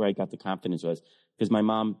that's where I got the confidence was because my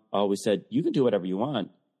mom always said, you can do whatever you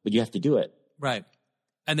want, but you have to do it. Right.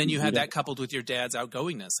 And then you had that coupled with your dad's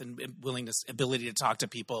outgoingness and willingness, ability to talk to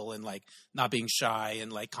people and like not being shy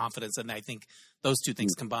and like confidence. And I think those two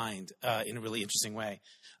things combined in a really interesting way.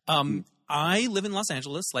 I live in Los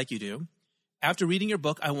Angeles like you do. After reading your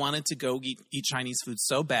book, I wanted to go eat Chinese food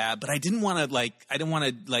so bad, but I didn't want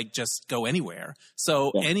to just go anywhere.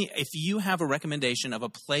 So if you have a recommendation of a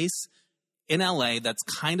place in LA that's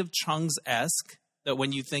kind of Chung's-esque, that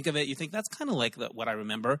when you think of it, you think that's kind of like what I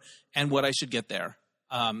remember and what I should get there.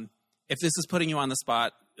 If this is putting you on the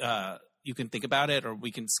spot, you can think about it or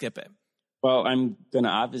we can skip it. Well, I'm going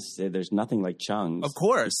to obviously say there's nothing like Chung's. Of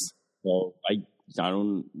course. So I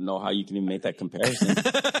don't know how you can even make that comparison.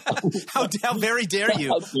 How very dare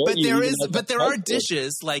you? But there are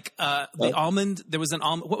dishes like the almond. There was an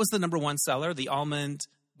almond. What was the number one seller? The almond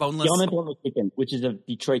boneless. The almond boneless chicken, which is a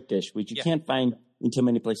Detroit dish, which you can't find in too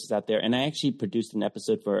many places out there. And I actually produced an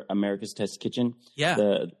episode for America's Test Kitchen,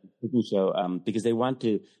 the cooking show, because they want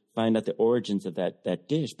to find out the origins of that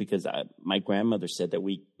dish because my grandmother said that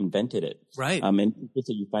we invented it. Right. And it's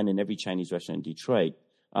what you find in every Chinese restaurant in Detroit.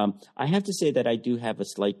 I have to say that I do have a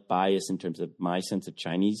slight bias in terms of my sense of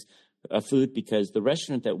Chinese food because the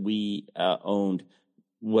restaurant that we owned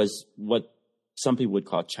was what some people would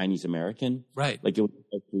call Chinese American. Right. Like it was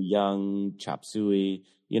like Young, chop suey,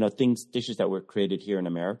 dishes that were created here in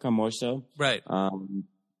America more so. Right.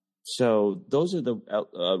 So those are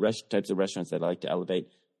the types of restaurants that I like to elevate.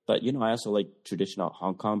 But, I also like traditional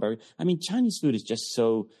Hong Kong burger. I mean, Chinese food is just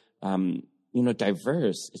so,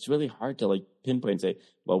 diverse. It's really hard to like pinpoint and say,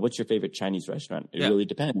 well, what's your favorite Chinese restaurant? It really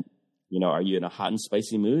depends. Are you in a hot and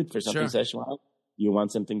spicy mood for something Szechuan? You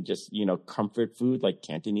want something just, comfort food like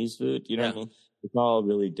Cantonese food? You know what I mean? It's all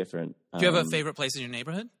really different. Do you have a favorite place in your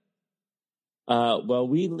neighborhood? Well,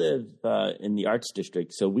 we live in the Arts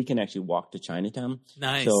District, so we can actually walk to Chinatown.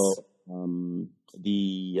 Nice. So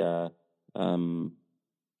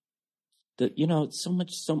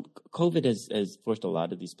COVID has forced a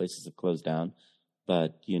lot of these places to close down,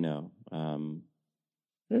 but I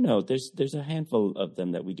don't know. There's a handful of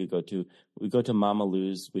them that we do go to. We go to Mama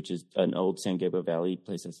Lou's, which is an old San Gabriel Valley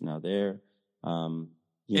place that's now there.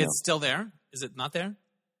 It's still there? Is it not there?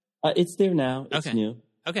 It's there now. It's new.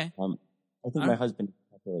 Okay. I think my husband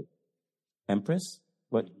Empress.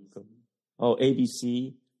 What? Oh,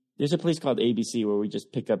 ABC. There's a place called ABC where we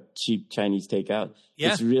just pick up cheap Chinese takeout.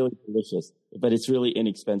 Yeah. It's really delicious, but it's really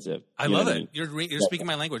inexpensive. I love it. You're speaking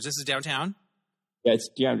my language. This is downtown? Yeah, it's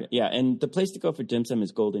down. Yeah, and the place to go for dim sum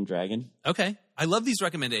is Golden Dragon. Okay. I love these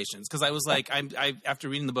recommendations because I was like, I after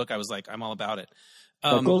reading the book, I was like, I'm all about it.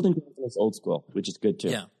 Golden Dragon is old school, which is good too.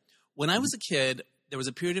 Yeah. When I was a kid, there was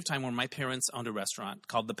a period of time where my parents owned a restaurant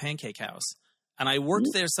called the Pancake House. And I worked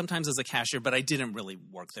there sometimes as a cashier, but I didn't really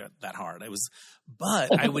work there that hard.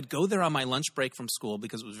 But I would go there on my lunch break from school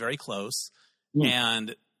because it was very close.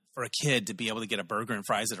 And for a kid to be able to get a burger and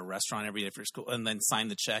fries at a restaurant every day for school and then sign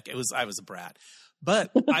the check, I was a brat.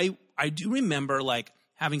 But I do remember like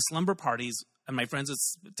having slumber parties and my friends would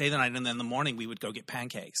stay the night and then in the morning we would go get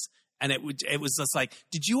pancakes. And it was just like,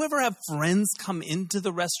 did you ever have friends come into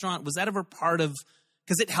the restaurant? Was that ever part of?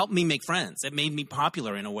 Because it helped me make friends. It made me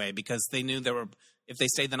popular in a way because they knew if they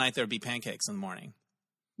stayed the night, there would be pancakes in the morning.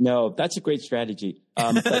 No, that's a great strategy.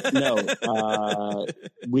 But no,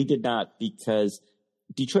 we did not because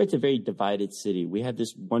Detroit's a very divided city. We have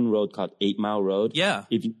this one road called 8 Mile Road. Yeah.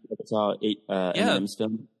 If you ever saw Eminem's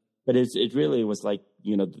film. But it really was like,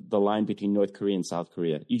 the line between North Korea and South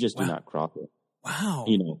Korea. You just do not cross it. Wow.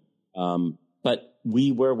 But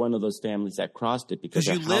we were one of those families that crossed it because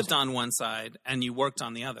you lived on one side and you worked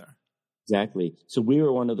on the other. Exactly. So we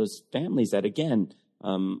were one of those families that, again,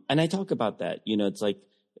 and I talk about that, it's like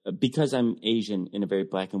because I'm Asian in a very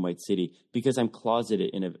black and white city, because I'm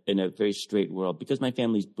closeted in a very straight world, because my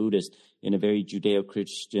family's Buddhist in a very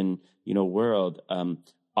Judeo-Christian, world,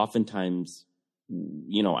 oftentimes,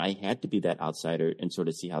 I had to be that outsider and sort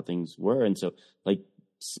of see how things were. And so like,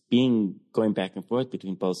 going back and forth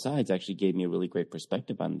between both sides actually gave me a really great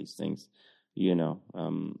perspective on these things, of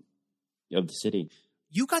the city.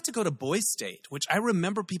 You got to go to Boys State, which I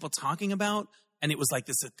remember people talking about and it was like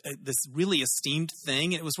this really esteemed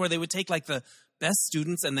thing. It was where they would take like the best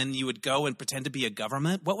students, and then you would go and pretend to be a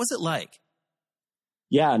government. What was it like?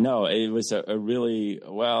 Yeah, no, it was a really,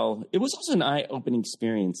 well, it was also an eye-opening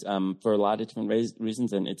experience for a lot of different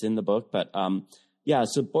reasons, and it's in the book. But yeah,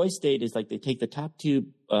 so Boys State is like they take the top two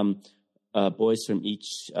boys from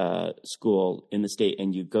each school in the state,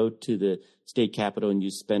 and you go to the state capitol and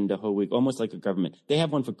you spend a whole week, almost like a government. They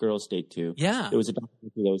have one for Girls State too. Yeah. There was a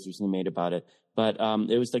documentary that was recently made about it. But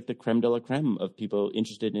it was like the creme de la creme of people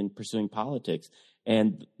interested in pursuing politics.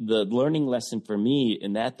 And the learning lesson for me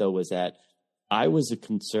in that, though, was that I was a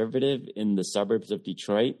conservative in the suburbs of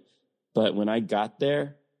Detroit, but when I got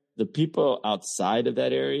there, the people outside of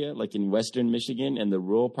that area, like in Western Michigan and the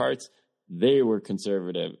rural parts, they were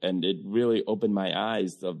conservative. And it really opened my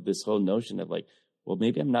eyes of this whole notion of like, well,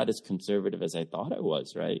 maybe I'm not as conservative as I thought I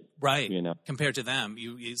was, right? Right. You know, compared to them,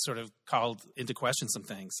 you sort of called into question some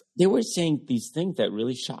things. They were saying these things that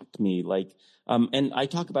really shocked me. Like, and I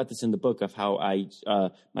talk about this in the book of how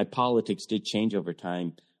my politics did change over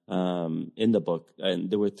time. In the book, and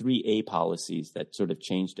there were 3A policies that sort of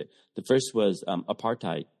changed it. The first was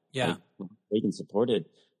apartheid. Yeah, Reagan supported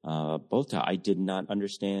both. I did not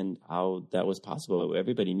understand how that was possible.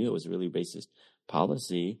 Everybody knew it was a really racist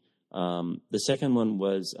policy. The second one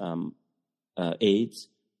was AIDS.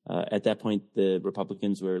 At that point, the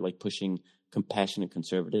Republicans were like pushing compassionate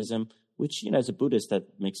conservatism, which, you know, as a Buddhist,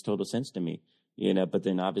 that makes total sense to me. You know, but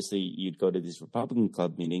then obviously you'd go to these Republican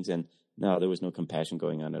club meetings and no, there was no compassion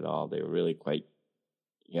going on at all. They were really quite,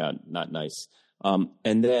 not nice.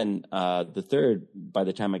 And then the third, by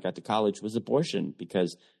the time I got to college, was abortion,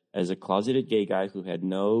 because as a closeted gay guy who had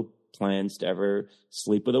no plans to ever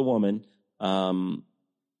sleep with a woman,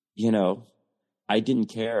 you know, I didn't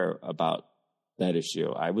care about that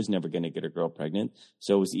issue. I was never going to get a girl pregnant.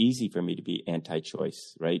 So it was easy for me to be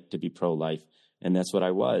anti-choice, right? To be pro-life. And that's what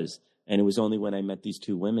I was. And it was only when I met these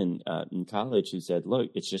two women in college who said, look,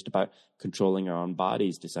 it's just about controlling our own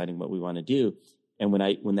bodies, deciding what we want to do. And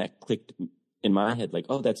when that clicked in my head, like,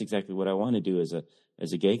 oh, that's exactly what I want to do as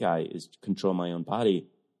a gay guy, is control my own body.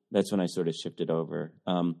 That's when I sort of shifted over.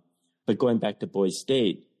 But going back to Boys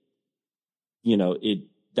State, you know,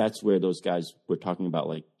 that's where those guys were talking about,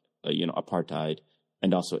 like, apartheid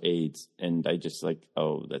and also AIDS. And I just like,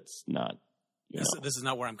 oh, that's not, this is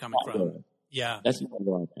not where I'm coming from. Yeah. That's not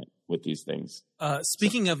where I'm at with these things.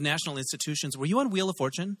 Speaking of national institutions, were you on Wheel of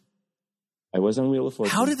Fortune? I was on Wheel of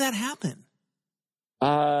Fortune. How did that happen?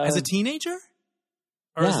 As a teenager?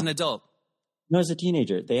 Or as an adult? No, as a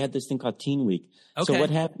teenager. They had this thing called Teen Week. Okay. So what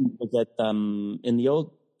happened was that in the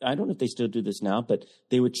old, I don't know if they still do this now, but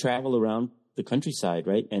they would travel around the countryside,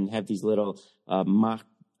 right, and have these little mock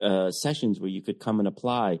sessions where you could come and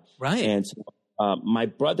apply. Right. And so, my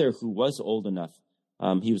brother, who was old enough,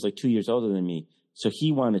 he was like 2 years older than me, so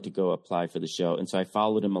he wanted to go apply for the show. And so I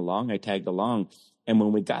followed him along. I tagged along. And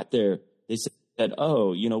when we got there, they said, oh,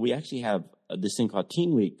 we actually have this thing called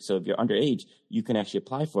Teen Week. So if you're underage, you can actually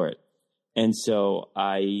apply for it. And so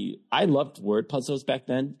I loved word puzzles back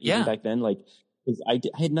then. Yeah. Back then, like, because I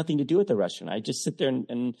had nothing to do with the restaurant. I just sit there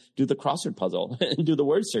and do the crossword puzzle and do the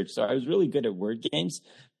word search. So I was really good at word games.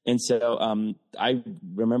 And so I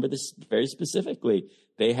remember this very specifically.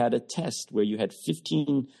 They had a test where you had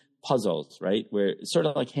 15 puzzles, right? Where sort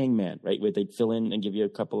of like Hangman, right? Where they'd fill in and give you a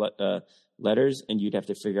couple of letters and you'd have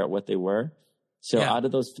to figure out what they were. So out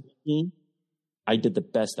of those 15, I did the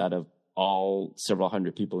best out of all several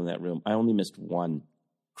hundred people in that room. I only missed one.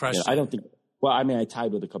 Crushed. I don't think, well, I mean, I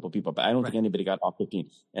tied with a couple people, but I don't think anybody got all 15.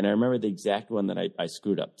 And I remember the exact one that I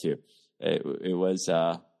screwed up too. It was,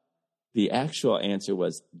 the actual answer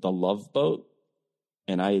was the Love Boat.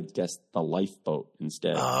 And I had guessed the Lifeboat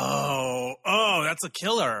instead. Oh, that's a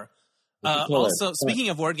killer. Also, speaking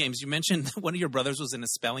of word games, you mentioned one of your brothers was in a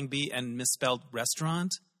spelling bee and misspelled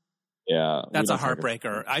restaurant. Yeah. That's a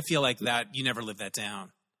heartbreaker. I feel like that you never lived that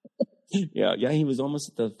down. Yeah, he was almost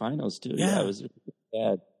at the finals too. Yeah, it was really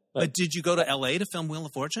bad. But did you go to LA to film Wheel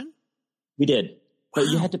of Fortune? We did. But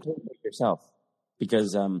you had to pay for it yourself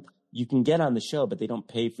because you can get on the show, but they don't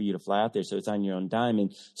pay for you to fly out there. So it's on your own dime.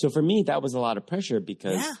 And so for me, that was a lot of pressure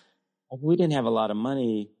because we didn't have a lot of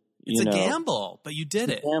money. It's a gamble, but you did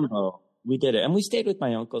it. Gamble. We did it. And we stayed with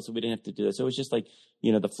my uncle, so we didn't have to do that. So it was just like,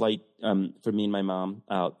 the flight for me and my mom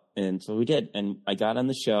out. And so we did. And I got on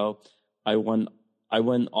the show. I won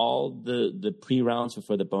all the pre-rounds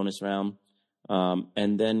before the bonus round.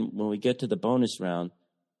 And then when we get to the bonus round,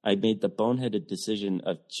 I made the boneheaded decision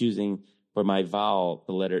of choosing for my vowel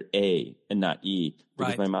the letter A and not E.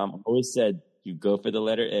 Because my mom always said, you go for the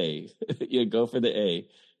letter A. You go for the A.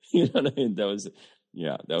 You know what I mean?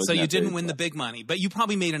 Yeah, that was. So you not didn't very win the fun. big money, but you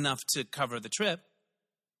probably made enough to cover the trip.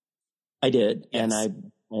 I did, Yes.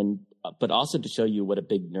 but also to show you what a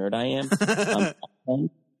big nerd I am.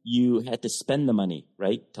 You had to spend the money,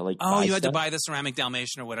 right? To like Oh, buy you had to stuff. buy the ceramic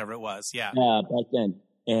Dalmatian or whatever it was. Yeah. Yeah, back then.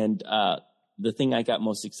 And the thing I got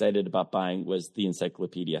most excited about buying was the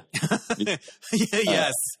encyclopedia.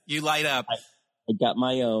 Yes, you light up. I got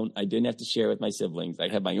my own. I didn't have to share with my siblings. I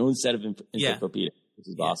had my own set of encyclopedia, which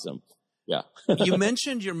is awesome. Yeah. You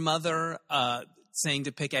mentioned your mother saying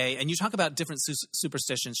to pick A, and you talk about different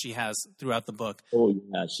superstitions she has throughout the book. Oh,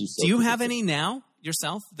 yeah. She's so Do you have any now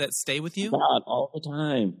yourself that stay with you? God, all the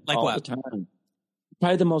time. Like all what? the time.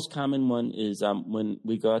 Probably the most common one is when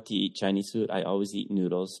we go out to eat Chinese food, I always eat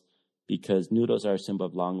noodles because noodles are a symbol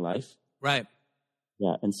of long life. Right.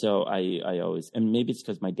 Yeah, and so I always, and maybe it's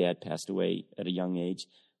because my dad passed away at a young age,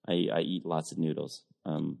 I eat lots of noodles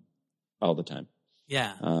all the time.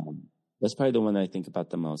 Yeah. That's probably the one that I think about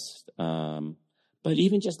the most. But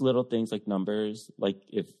even just little things like numbers, like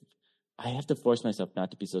if I have to force myself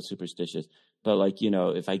not to be so superstitious, but like,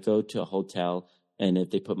 if I go to a hotel and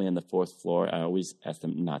if they put me on the 4th floor, I always ask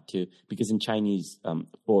them not to, because in Chinese,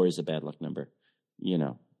 4 is a bad luck number,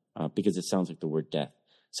 because it sounds like the word death.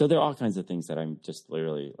 So there are all kinds of things that I'm just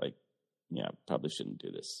literally like, probably shouldn't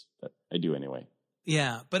do this, but I do anyway.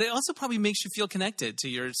 Yeah, but it also probably makes you feel connected to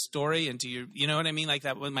your story and to your, you know what I mean? Like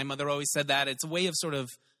that, when my mother always said that, it's a way of sort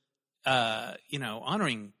of,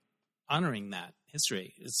 honoring that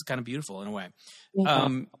history. It's kind of beautiful in a way. Yeah.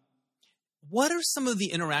 What are some of the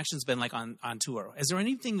interactions been like on tour? Is there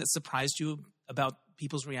anything that surprised you about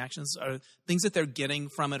people's reactions, or things that they're getting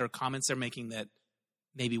from it, or comments they're making that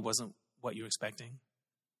maybe wasn't what you were expecting?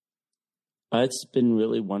 It's been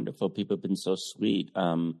really wonderful. People have been so sweet.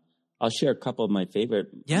 I'll share a couple of my favorite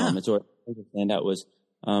moments. Or the standout was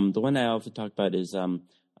the one I often talk about is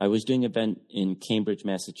I was doing an event in Cambridge,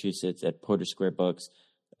 Massachusetts at Porter Square Books,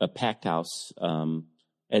 a packed house.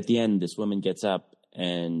 At the end, this woman gets up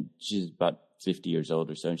and she's about 50 years old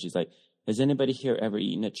or so. And she's like, has anybody here ever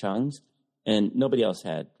eaten at Chung's? And nobody else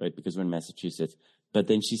had, right? Because we're in Massachusetts. But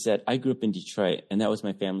then she said, I grew up in Detroit and that was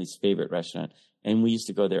my family's favorite restaurant. And we used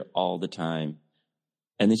to go there all the time.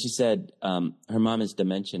 And then she said, her mom has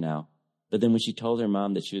dementia now. But then when she told her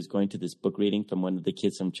mom that she was going to this book reading from one of the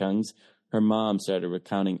kids from Chung's, her mom started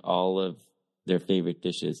recounting all of their favorite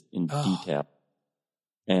dishes in detail.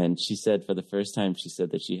 And she said for the first time, she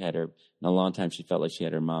said that she had her, in a long time, she felt like she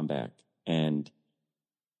had her mom back. And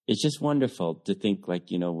it's just wonderful to think like,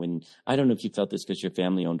 when, I don't know if you felt this because your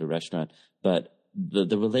family owned a restaurant, but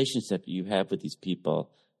the relationship you have with these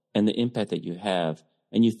people and the impact that you have,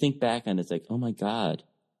 and you think back on it, it's like, oh my God,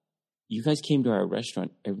 you guys came to our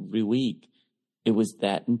restaurant every week. It was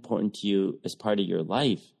that important to you as part of your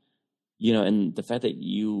life. And the fact that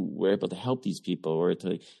you were able to help these people or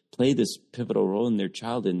to play this pivotal role in their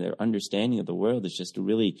childhood and their understanding of the world is just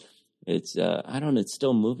it's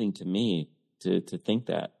still moving to me to think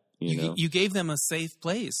that, You gave them a safe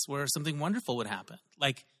place where something wonderful would happen.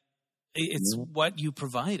 Like it's what you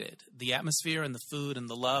provided, the atmosphere and the food and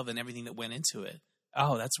the love and everything that went into it.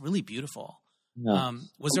 Oh, that's really beautiful. Yeah.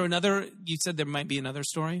 Was there you said there might be another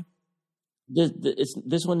story?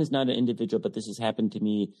 This one is not an individual, but this has happened to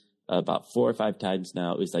me about 4 or 5 times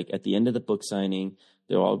now. It was like at the end of the book signing,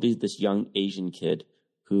 there will always be this young Asian kid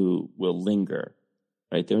who will linger,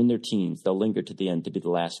 right? They're in their teens. They'll linger to the end to be the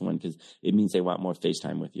last one because it means they want more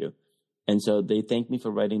FaceTime with you. And so they thank me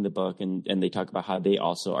for writing the book, and they talk about how they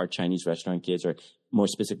also are Chinese restaurant kids, or more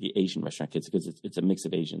specifically Asian restaurant kids, because it's a mix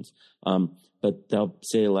of Asians. But they'll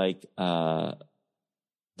say like,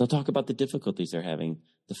 they'll talk about the difficulties they're having,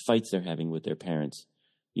 the fights they're having with their parents,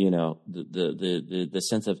 the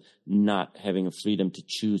sense of not having a freedom to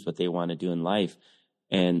choose what they want to do in life.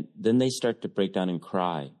 And then they start to break down and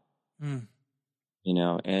cry, and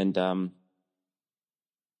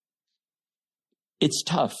it's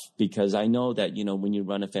tough because I know that, when you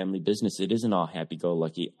run a family business, it isn't all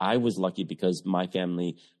happy-go-lucky. I was lucky because my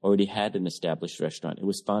family already had an established restaurant. It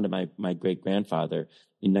was founded by my great-grandfather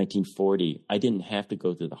in 1940. I didn't have to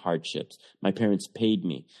go through the hardships. My parents paid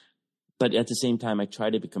me. But at the same time, I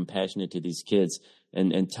try to be compassionate to these kids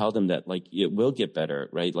and tell them that, like, it will get better,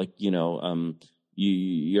 right? Like,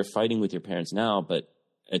 you're fighting with your parents now, but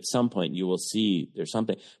at some point you will see there's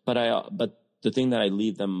something. But the thing that I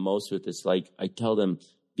leave them most with is, like, I tell them,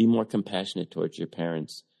 be more compassionate towards your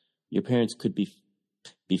parents. Your parents could be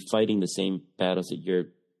fighting the same battles that you're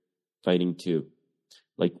fighting too.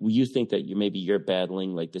 Like, you think that you're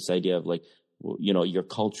battling, like, this idea of, like, your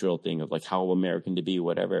cultural thing of, like, how American to be,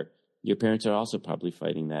 whatever. Your parents are also probably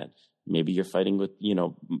fighting that. Maybe you're fighting with,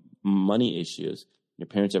 money issues. your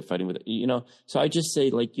parents are fighting with it, So I just say,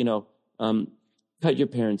 like, cut your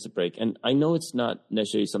parents a break. And I know it's not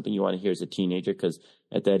necessarily something you want to hear as a teenager, because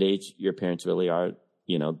at that age, your parents really are,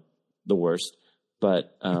 the worst.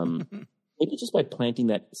 But maybe just by planting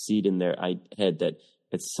that seed in their head that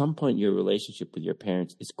at some point your relationship with your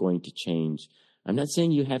parents is going to change. I'm not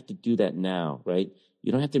saying you have to do that now, right?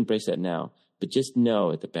 You don't have to embrace that now, but just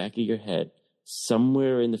know at the back of your head,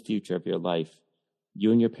 somewhere in the future of your life,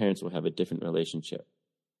 you and your parents will have a different relationship,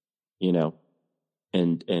 and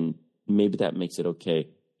maybe that makes it okay.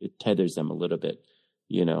 It tethers them a little bit,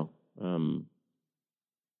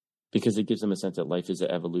 because it gives them a sense that life is an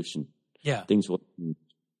evolution. Yeah. Things will.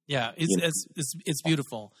 Yeah. It's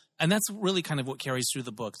beautiful. And that's really kind of what carries through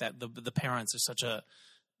the book, that the parents are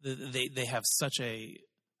they have such a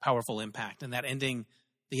powerful impact, and that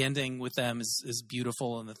the ending with them is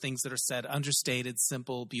beautiful, and the things that are said, understated,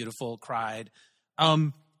 simple, beautiful, cried.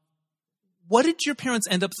 What did your parents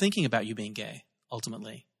end up thinking about you being gay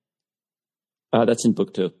ultimately? That's in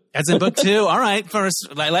book 2. That's in book 2. All right. First,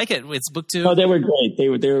 I like it. It's book 2. Oh, they were great. They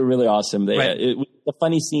were really awesome. Right. It was a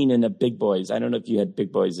funny scene in a Big Boys. I don't know if you had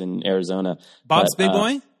Big Boys in Arizona. Bob's Big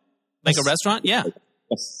Boy? Like a restaurant? Yeah.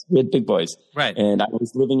 Yes, we had Big Boys. Right. And I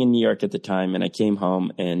was living in New York at the time, and I came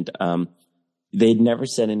home, and they'd never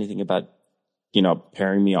said anything about,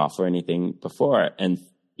 pairing me off or anything before. And,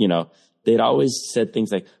 they'd always said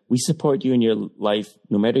things like, we support you in your life.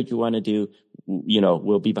 No matter what you want to do,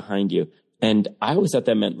 we'll be behind you. And I always thought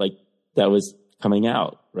that meant like that was coming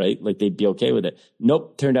out, right? Like they'd be okay with it.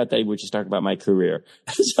 Nope. Turned out they were just talking about my career.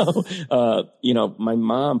 So, my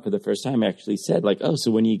mom for the first time actually said like, oh,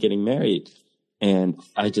 so when are you getting married? And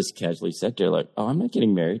I just casually said to her like, oh, I'm not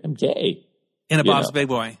getting married. I'm gay. In a Bob's Big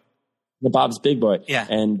Boy. The Bob's Big Boy. Yeah.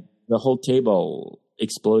 And the whole table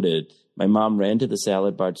exploded. My mom ran to the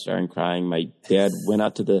salad bar, started crying. My dad went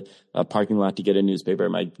out to the parking lot to get a newspaper.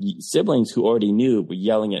 My siblings, who already knew, were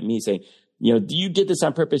yelling at me saying, you did this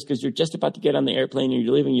on purpose because you're just about to get on the airplane and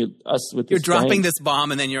you're leaving us with this. You're dropping this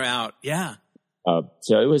bomb and then you're out. Yeah.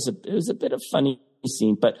 So it was a bit of funny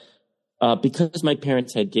scene, but because my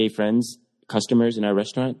parents had gay friends, customers in our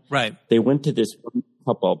restaurant, right? They went to this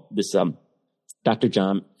couple, this Dr.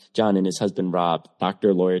 John and his husband Rob,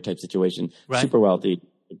 doctor lawyer type situation, right. Super wealthy,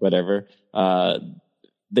 whatever.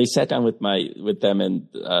 They sat down with them, and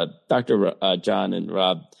Dr. John and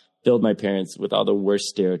Rob filled my parents with all the worst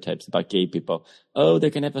stereotypes about gay people. Oh,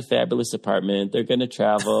 they're going to have a fabulous apartment. They're going to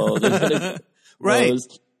travel. They're going to right.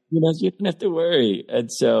 You don't have to worry.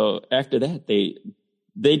 And so after that,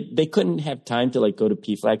 they couldn't have time to like go to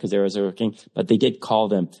PFLAG because they were working, but they did call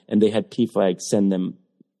them, and they had PFLAG send them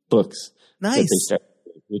books. Nice. That they started,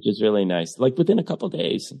 which is really nice. Like within a couple of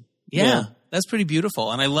days. Yeah. That's pretty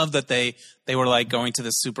beautiful. And I love that they were like going to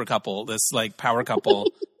this super couple, this like power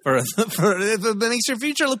couple for it makes your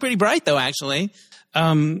future look pretty bright though, actually.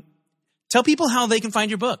 Tell people how they can find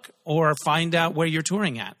your book or find out where you're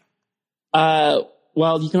touring at.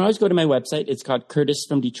 Well, you can always go to my website. It's called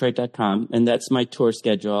curtisfromdetroit.com, and that's my tour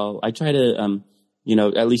schedule. I try to,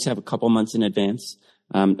 at least have a couple months in advance.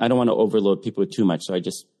 I don't want to overload people with too much, so I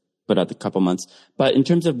just put out the couple months. But in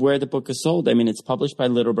terms of where the book is sold, I mean, it's published by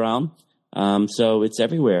Little Brown, so it's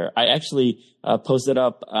everywhere. I actually posted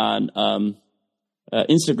up on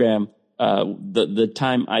Instagram the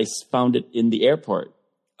time I found it in the airport.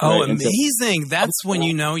 Oh, right? Amazing! That's when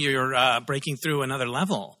you know you're breaking through another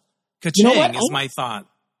level. Ka-ching is my thought.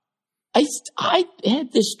 I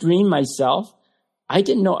had this dream myself. I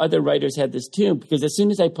didn't know other writers had this too, because as soon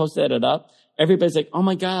as I posted it up, everybody's like, oh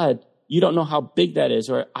my God, you don't know how big that is.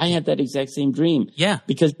 Or I had that exact same dream. Yeah.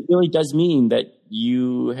 Because it really does mean that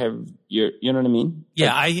you have you know what I mean?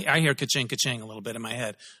 Yeah, like, I hear ka-ching, ka-ching a little bit in my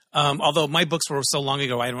head. Although my books were so long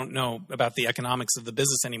ago, I don't know about the economics of the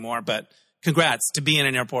business anymore, but congrats. To be in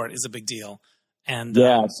an airport is a big deal. And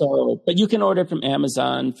but you can order from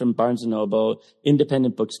Amazon, from Barnes & Noble,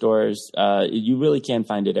 independent bookstores. You really can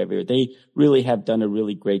find it everywhere. They really have done a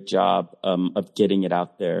really great job of getting it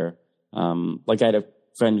out there. Like I had a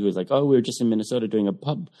friend who was like, oh, we were just in Minnesota doing a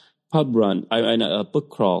pub run, a book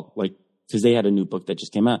crawl, like, because they had a new book that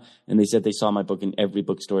just came out, and they said they saw my book in every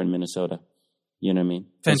bookstore in Minnesota. You know what I mean?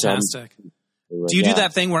 Fantastic. Do you do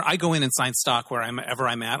that thing where I go in and sign stock wherever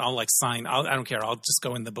I'm at? I'll like sign. I don't care. I'll just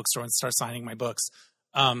go in the bookstore and start signing my books.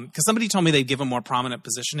 Because somebody told me they'd give a more prominent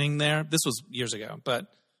positioning there. This was years ago, but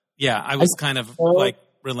yeah, I was kind of like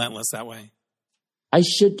relentless that way. I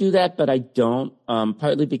should do that, but I don't.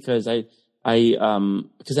 Partly because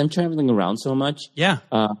because I'm traveling around so much. Yeah.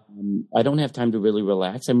 I don't have time to really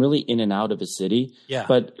relax. I'm really in and out of a city. Yeah.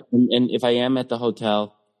 But and if I am at the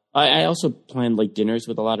hotel. I also plan like dinners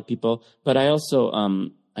with a lot of people, but I also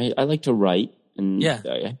I like to write, and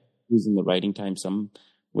I'm losing the writing time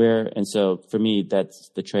somewhere. And so for me, that's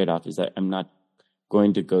the trade-off, is that I'm not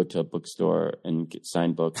going to go to a bookstore and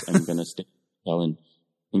sign books. I'm going to stay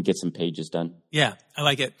and get some pages done. Yeah, I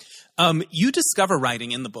like it. You discover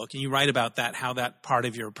writing in the book, and you write about that, how that part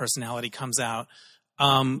of your personality comes out.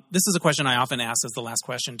 This is a question I often ask as the last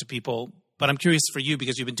question to people, but I'm curious for you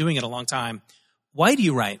because you've been doing it a long time. Why do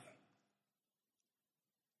you write?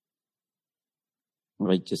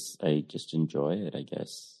 I just enjoy it, I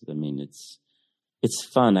guess. I mean, it's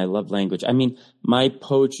fun. I love language. I mean, my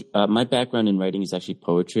background in writing is actually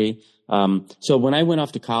poetry. So when I went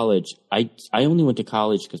off to college, I only went to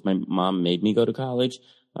college because my mom made me go to college.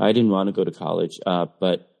 I didn't want to go to college,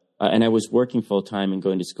 and I was working full time and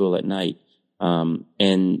going to school at night.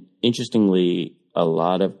 And interestingly, a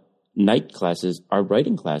lot of night classes are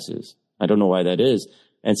writing classes. I don't know why that is.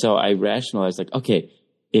 And so I rationalized, like, okay,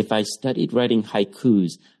 if I studied writing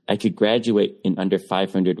haikus, I could graduate in under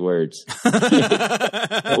 500 words.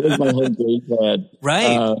 That was my whole game plan.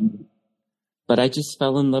 Right. But I just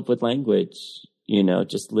fell in love with language,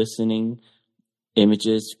 just listening,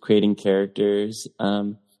 images, creating characters.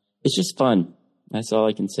 It's just fun. That's all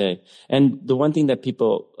I can say. And the one thing that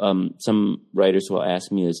people, some writers will ask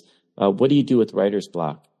me is, what do you do with writer's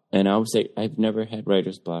block? And I always say, I've never had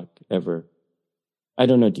writer's block ever. I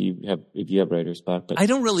don't know. If you have writer's block? But I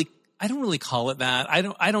don't really call it that.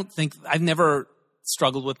 I don't think I've never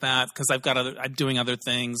struggled with that because I'm doing other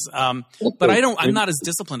things. But I'm not as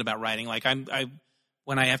disciplined about writing. Like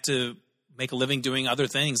when I have to make a living doing other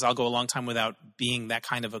things, I'll go a long time without being that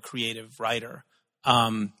kind of a creative writer.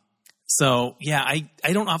 So yeah,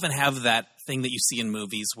 I don't often have that thing that you see in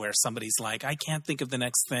movies where somebody's like, I can't think of the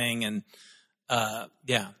next thing. And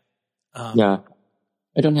yeah.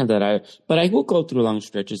 I don't have that. But I will go through long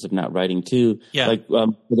stretches of not writing too. Yeah. Like for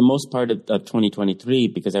the most part of 2023,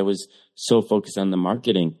 because I was so focused on the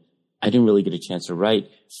marketing, I didn't really get a chance to write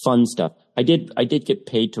fun stuff. I did get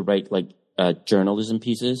paid to write like journalism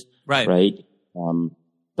pieces. Right.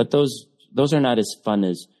 But those are not as fun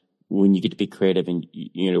as when you get to be creative and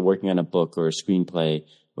working on a book or a screenplay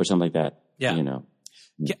or something like that. Yeah.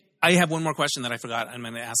 Yeah. I have one more question that I forgot. I'm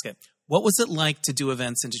going to ask it. What was it like to do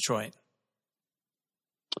events in Detroit?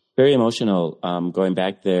 Very emotional. Going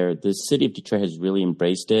back there, the city of Detroit has really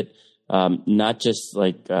embraced it. Not just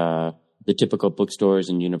like the typical bookstores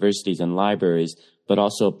and universities and libraries, but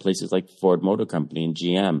also places like Ford Motor Company and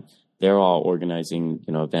GM. They're all organizing,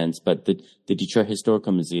 events. But the Detroit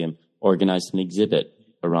Historical Museum organized an exhibit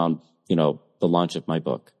around, the launch of my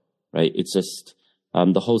book. Right? It's just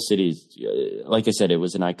the whole city. Like I said, it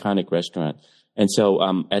was an iconic restaurant, and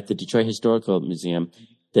so at the Detroit Historical Museum,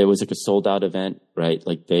 there was like a sold out event, right?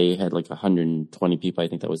 Like they had like 120 people. I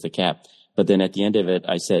think that was the cap. But then at the end of it,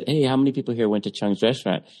 I said, hey, how many people here went to Chung's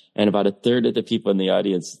restaurant? And about a third of the people in the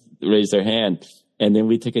audience raised their hand. And then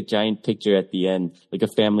we took a giant picture at the end, like a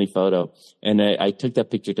family photo. And I took that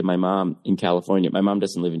picture to my mom in California. My mom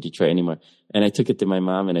doesn't live in Detroit anymore. And I took it to my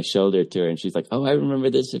mom and I showed it to her. And she's like, oh, I remember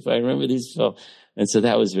this. If I remember these. And so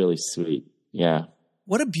that was really sweet. Yeah.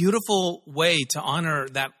 What a beautiful way to honor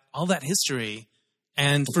all that history.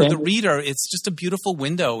 And for the reader, it's just a beautiful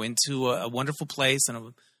window into a wonderful place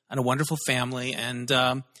and a wonderful family. And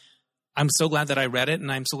I'm so glad that I read it,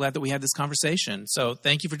 and I'm so glad that we had this conversation. So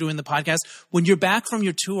thank you for doing the podcast. When you're back from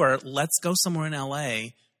your tour, let's go somewhere in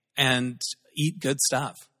LA and eat good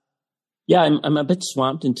stuff. Yeah, I'm a bit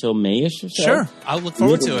swamped until May-ish or so. Sure. I'll look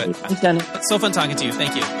forward to it. Thanks, Danny. It's so fun talking to you.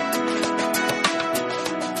 Thank you.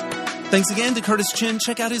 Thanks again to Curtis Chin.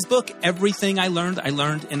 Check out his book, Everything I Learned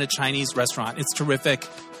in a Chinese Restaurant. It's terrific,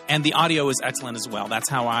 and the audio is excellent as well. That's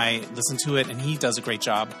how I listen to it, and he does a great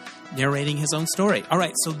job narrating his own story. All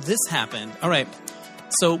right, so this happened. All right,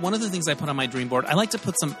 so one of the things I put on my dream board, I like to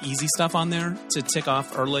put some easy stuff on there to tick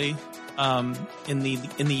off early in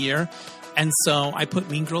the year, and so I put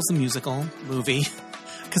Mean Girls the musical movie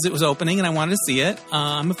because it was opening and I wanted to see it.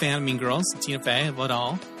 I'm a fan of Mean Girls, Tina Fey, of it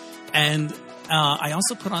all, and I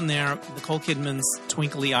also put on there Nicole Kidman's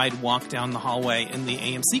twinkly-eyed walk down the hallway in the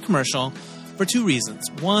AMC commercial for two reasons.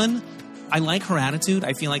 One, I like her attitude.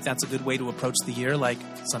 I feel like that's a good way to approach the year. Like,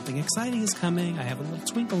 something exciting is coming. I have a little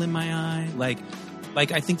twinkle in my eye. Like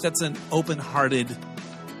I think that's an open-hearted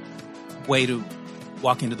way to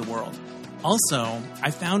walk into the world. Also,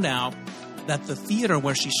 I found out that the theater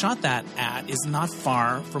where she shot that at is not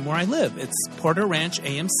far from where I live. It's Porter Ranch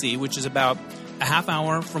AMC, which is about a half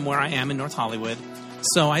hour from where I am in North Hollywood.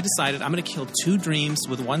 So I decided I'm going to kill two dreams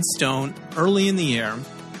with one stone early in the year.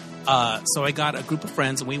 So I got a group of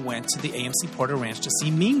friends and we went to the AMC Porter Ranch to see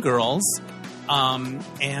Mean Girls.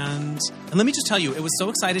 And let me just tell you, it was so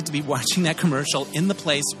excited to be watching that commercial in the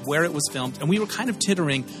place where it was filmed. And we were kind of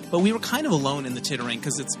tittering, but we were kind of alone in the tittering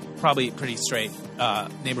because it's probably a pretty straight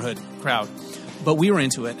neighborhood crowd. But we were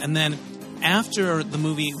into it. And then after the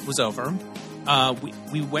movie was over,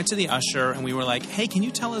 we went to the usher and we were like, hey, can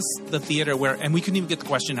you tell us the theater where, and we couldn't even get the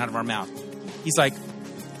question out of our mouth. He's like,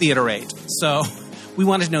 Theater 8. So we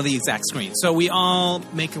wanted to know the exact screen. So we all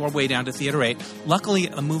make our way down to Theater 8. Luckily,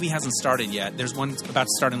 a movie hasn't started yet. There's one about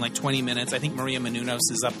to start in like 20 minutes. I think Maria Menounos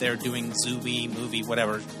is up there doing Zuby, movie,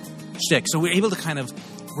 whatever shtick. So we're able to kind of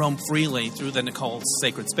roam freely through the Nicole's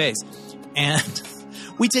sacred space. And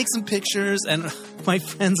we take some pictures, and my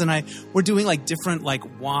friends and I, we're doing like different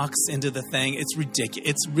like walks into the thing. It's ridiculous.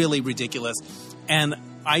 It's really ridiculous. And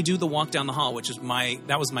I do the walk down the hall, which is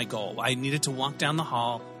that was my goal. I needed to walk down the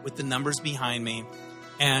hall with the numbers behind me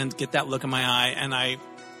and get that look in my eye. And I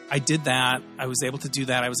did that. I was able to do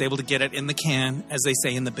that. I was able to get it in the can, as they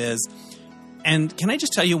say in the biz. And can I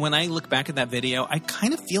just tell you, when I look back at that video, I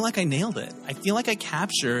kind of feel like I nailed it. I feel like I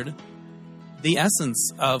captured the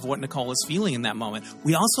essence of what Nicole was feeling in that moment.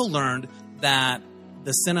 We also learned that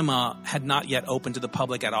the cinema had not yet opened to the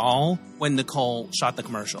public at all when Nicole shot the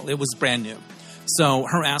commercial. It was brand new. So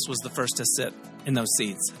her ass was the first to sit in those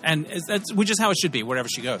seats. And which is how it should be, wherever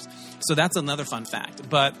she goes. So that's another fun fact.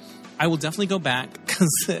 But I will definitely go back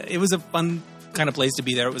because it was a fun kind of place to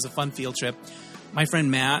be there. It was a fun field trip. My friend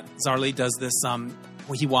Matt Zarley does this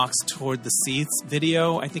where he walks toward the seats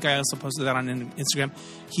video. I think I also posted that on Instagram.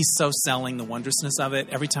 He's so selling the wondrousness of it.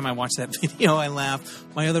 Every time I watch that video, I laugh.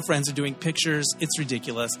 My other friends are doing pictures. It's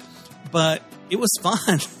ridiculous. But it was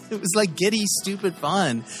fun. It was like giddy, stupid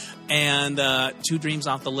fun. And 2 dreams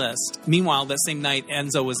off the list. Meanwhile, that same night,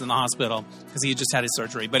 Enzo was in the hospital because he had just had his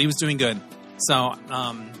surgery. But he was doing good. So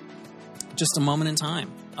just a moment in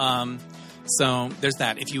time. So there's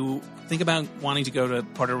that. If you think about wanting to go to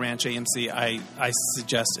Porter Ranch AMC, I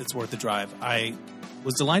suggest it's worth the drive. I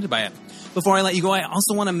was delighted by it. Before I let you go, I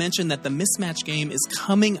also want to mention that the Mismatch game is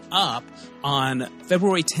coming up on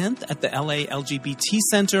February 10th at the LA LGBT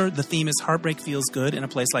Center. The theme is Heartbreak Feels Good in a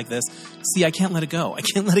place like this. See, I can't let it go. I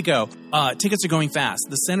can't let it go. Tickets are going fast.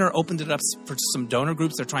 The center opened it up for some donor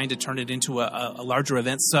groups. They're trying to turn it into a larger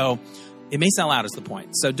event. So it may sell out is the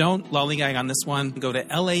point. So don't lollygag on this one. Go to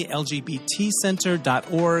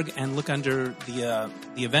lalgbtcenter.org and look under the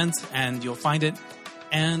event and you'll find it.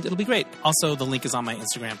 And it'll be great. Also, the link is on my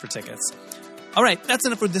Instagram for tickets. All right, that's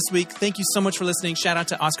enough for this week. Thank you so much for listening. Shout out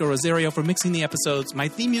to Oscar Rosario for mixing the episodes. My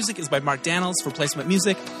theme music is by Mark Daniels for Placement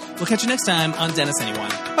Music. We'll catch you next time on Dennis Anyone.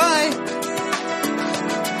 Bye!